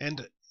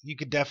 And you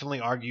could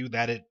definitely argue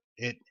that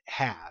it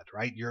had,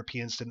 right?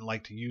 Europeans didn't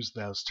like to use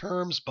those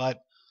terms,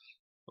 but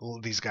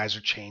these guys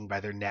are chained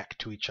by their neck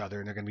to each other,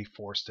 and they're going to be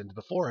forced into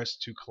the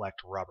forest to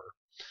collect rubber.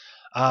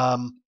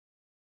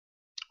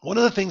 One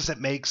of the things that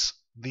makes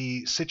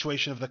the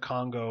situation of the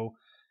Congo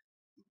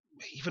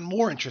even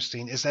more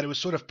interesting is that it was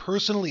sort of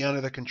personally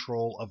under the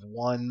control of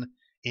one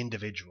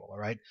individual, all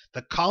right?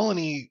 The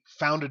colony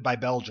founded by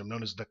Belgium,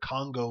 known as the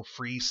Congo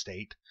Free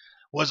State,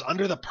 was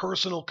under the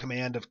personal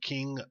command of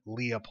King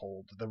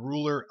Leopold, the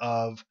ruler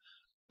of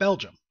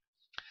Belgium,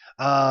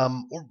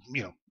 or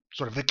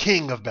sort of the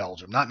king of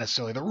Belgium, not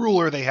necessarily the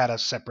ruler. They had a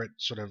separate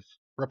sort of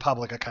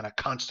republic, a kind of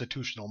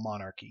constitutional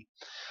monarchy.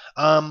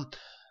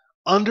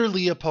 Under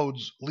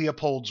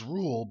Leopold's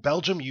rule,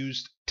 Belgium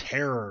used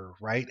terror,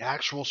 right?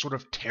 Actual sort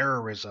of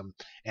terrorism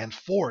and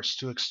force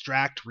to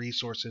extract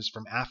resources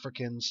from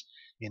Africans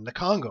in the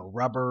Congo,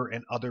 rubber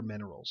and other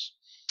minerals.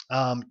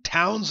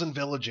 Towns and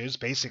villages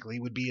basically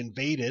would be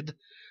invaded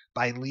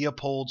by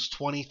Leopold's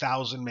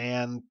 20,000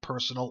 man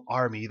personal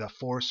army, the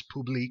Force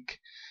Publique.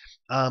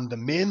 The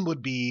men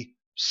would be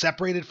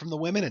separated from the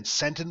women and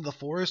sent into the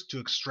forest to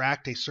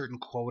extract a certain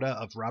quota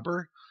of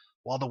rubber,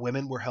 while the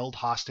women were held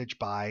hostage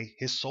by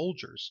his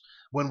soldiers.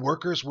 When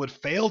workers would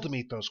fail to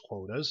meet those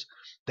quotas,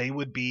 they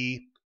would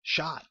be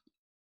shot.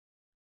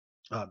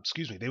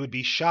 They would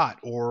be shot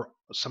or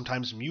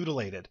sometimes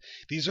mutilated.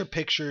 These are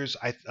pictures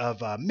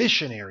of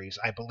missionaries,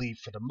 I believe,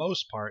 for the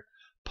most part,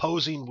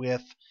 posing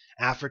with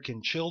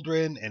African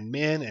children and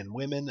men and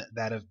women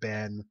that have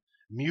been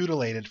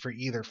mutilated for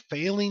either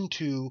failing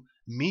to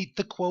meet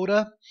the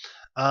quota,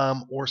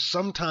 or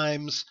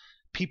sometimes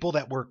people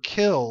that were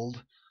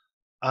killed.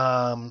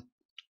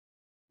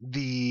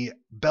 The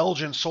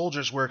Belgian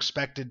soldiers were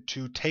expected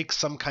to take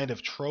some kind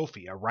of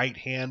trophy, a right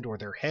hand or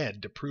their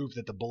head, to prove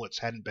that the bullets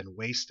hadn't been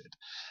wasted.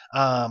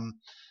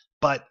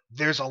 But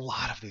there's a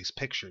lot of these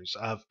pictures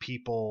of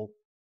people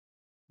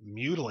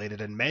mutilated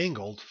and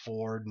mangled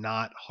for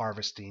not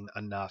harvesting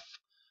enough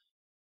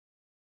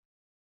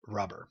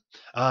rubber.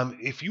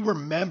 If you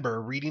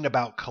remember reading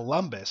about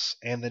Columbus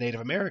and the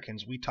Native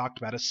Americans, we talked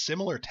about a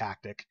similar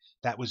tactic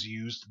that was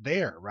used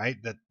there, right?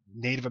 That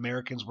Native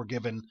Americans were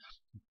given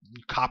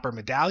copper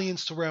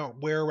medallions to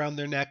wear around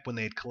their neck when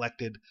they had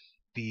collected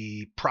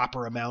the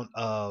proper amount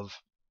of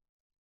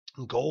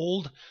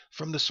gold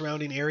from the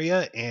surrounding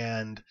area,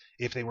 and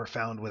if they were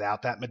found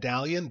without that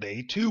medallion,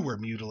 they too were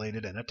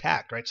mutilated and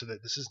attacked, right? So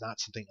that this is not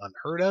something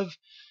unheard of.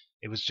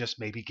 It was just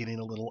maybe getting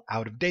a little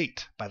out of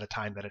date by the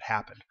time that it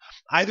happened.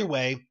 Either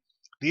way,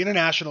 the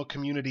international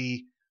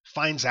community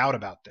finds out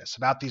about this,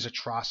 about these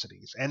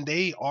atrocities, and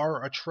they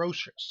are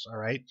atrocious, all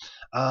right?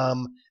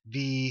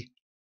 The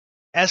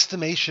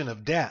estimation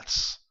of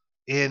deaths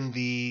in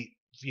the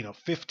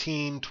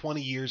 15,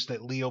 20 years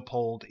that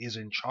Leopold is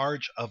in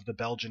charge of the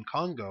Belgian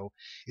Congo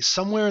is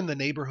somewhere in the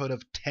neighborhood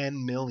of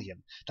 10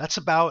 million. That's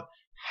about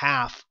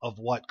half of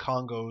what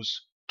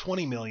Congo's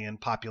 20 million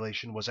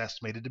population was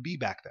estimated to be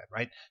back then,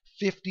 right?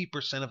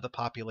 50% of the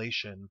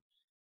population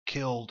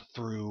killed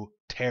through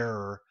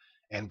terror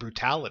and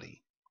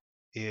brutality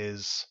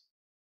is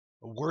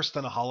worse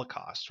than a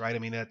Holocaust, right? I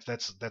mean,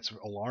 that's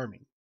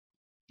alarming,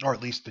 or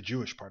at least the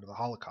Jewish part of the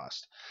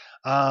Holocaust.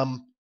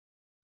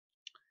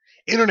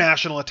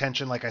 International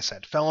attention, like I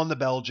said, fell on the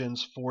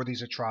Belgians for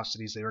these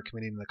atrocities they were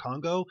committing in the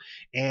Congo,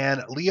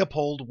 and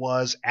Leopold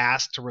was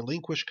asked to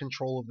relinquish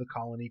control of the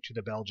colony to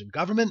the Belgian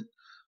government,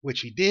 which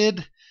he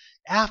did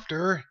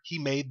after he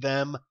made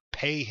them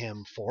pay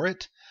him for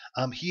it.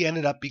 He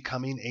ended up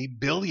becoming a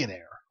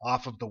billionaire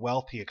off of the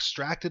wealth he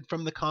extracted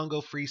from the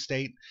Congo Free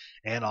State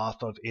and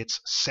off of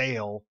its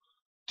sale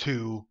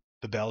to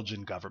the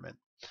Belgian government.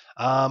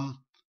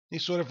 He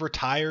sort of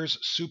retires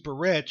super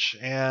rich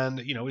and,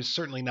 is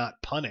certainly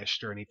not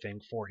punished or anything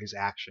for his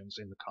actions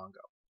in the Congo.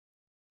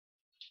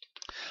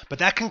 But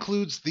that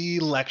concludes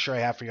the lecture I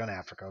have for you on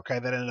Africa, okay?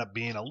 That ended up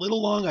being a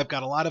little long. I've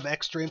got a lot of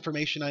extra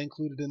information I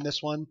included in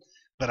this one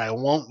that I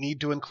won't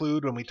need to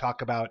include when we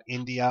talk about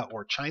India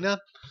or China.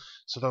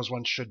 So those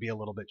ones should be a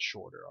little bit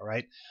shorter, all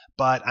right?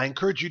 But I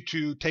encourage you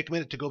to take a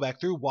minute to go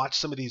back through, watch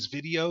some of these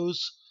videos.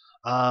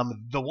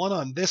 The one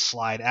on this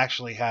slide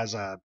actually has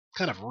a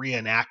kind of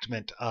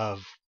reenactment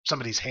of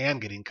somebody's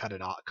hand getting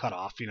cut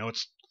off.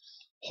 It's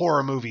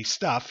horror movie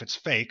stuff. It's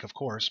fake, of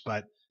course,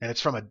 and it's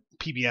from a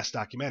PBS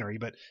documentary.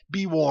 But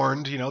be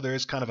warned, there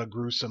is kind of a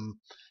gruesome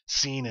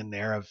scene in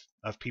there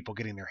of people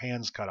getting their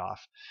hands cut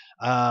off.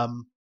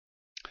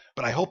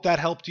 But I hope that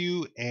helped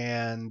you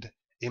and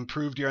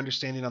improved your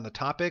understanding on the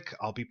topic.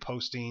 I'll be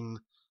posting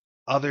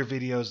other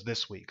videos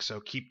this week, so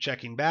keep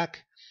checking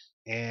back.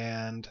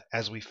 And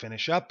as we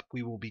finish up,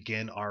 we will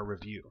begin our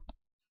review.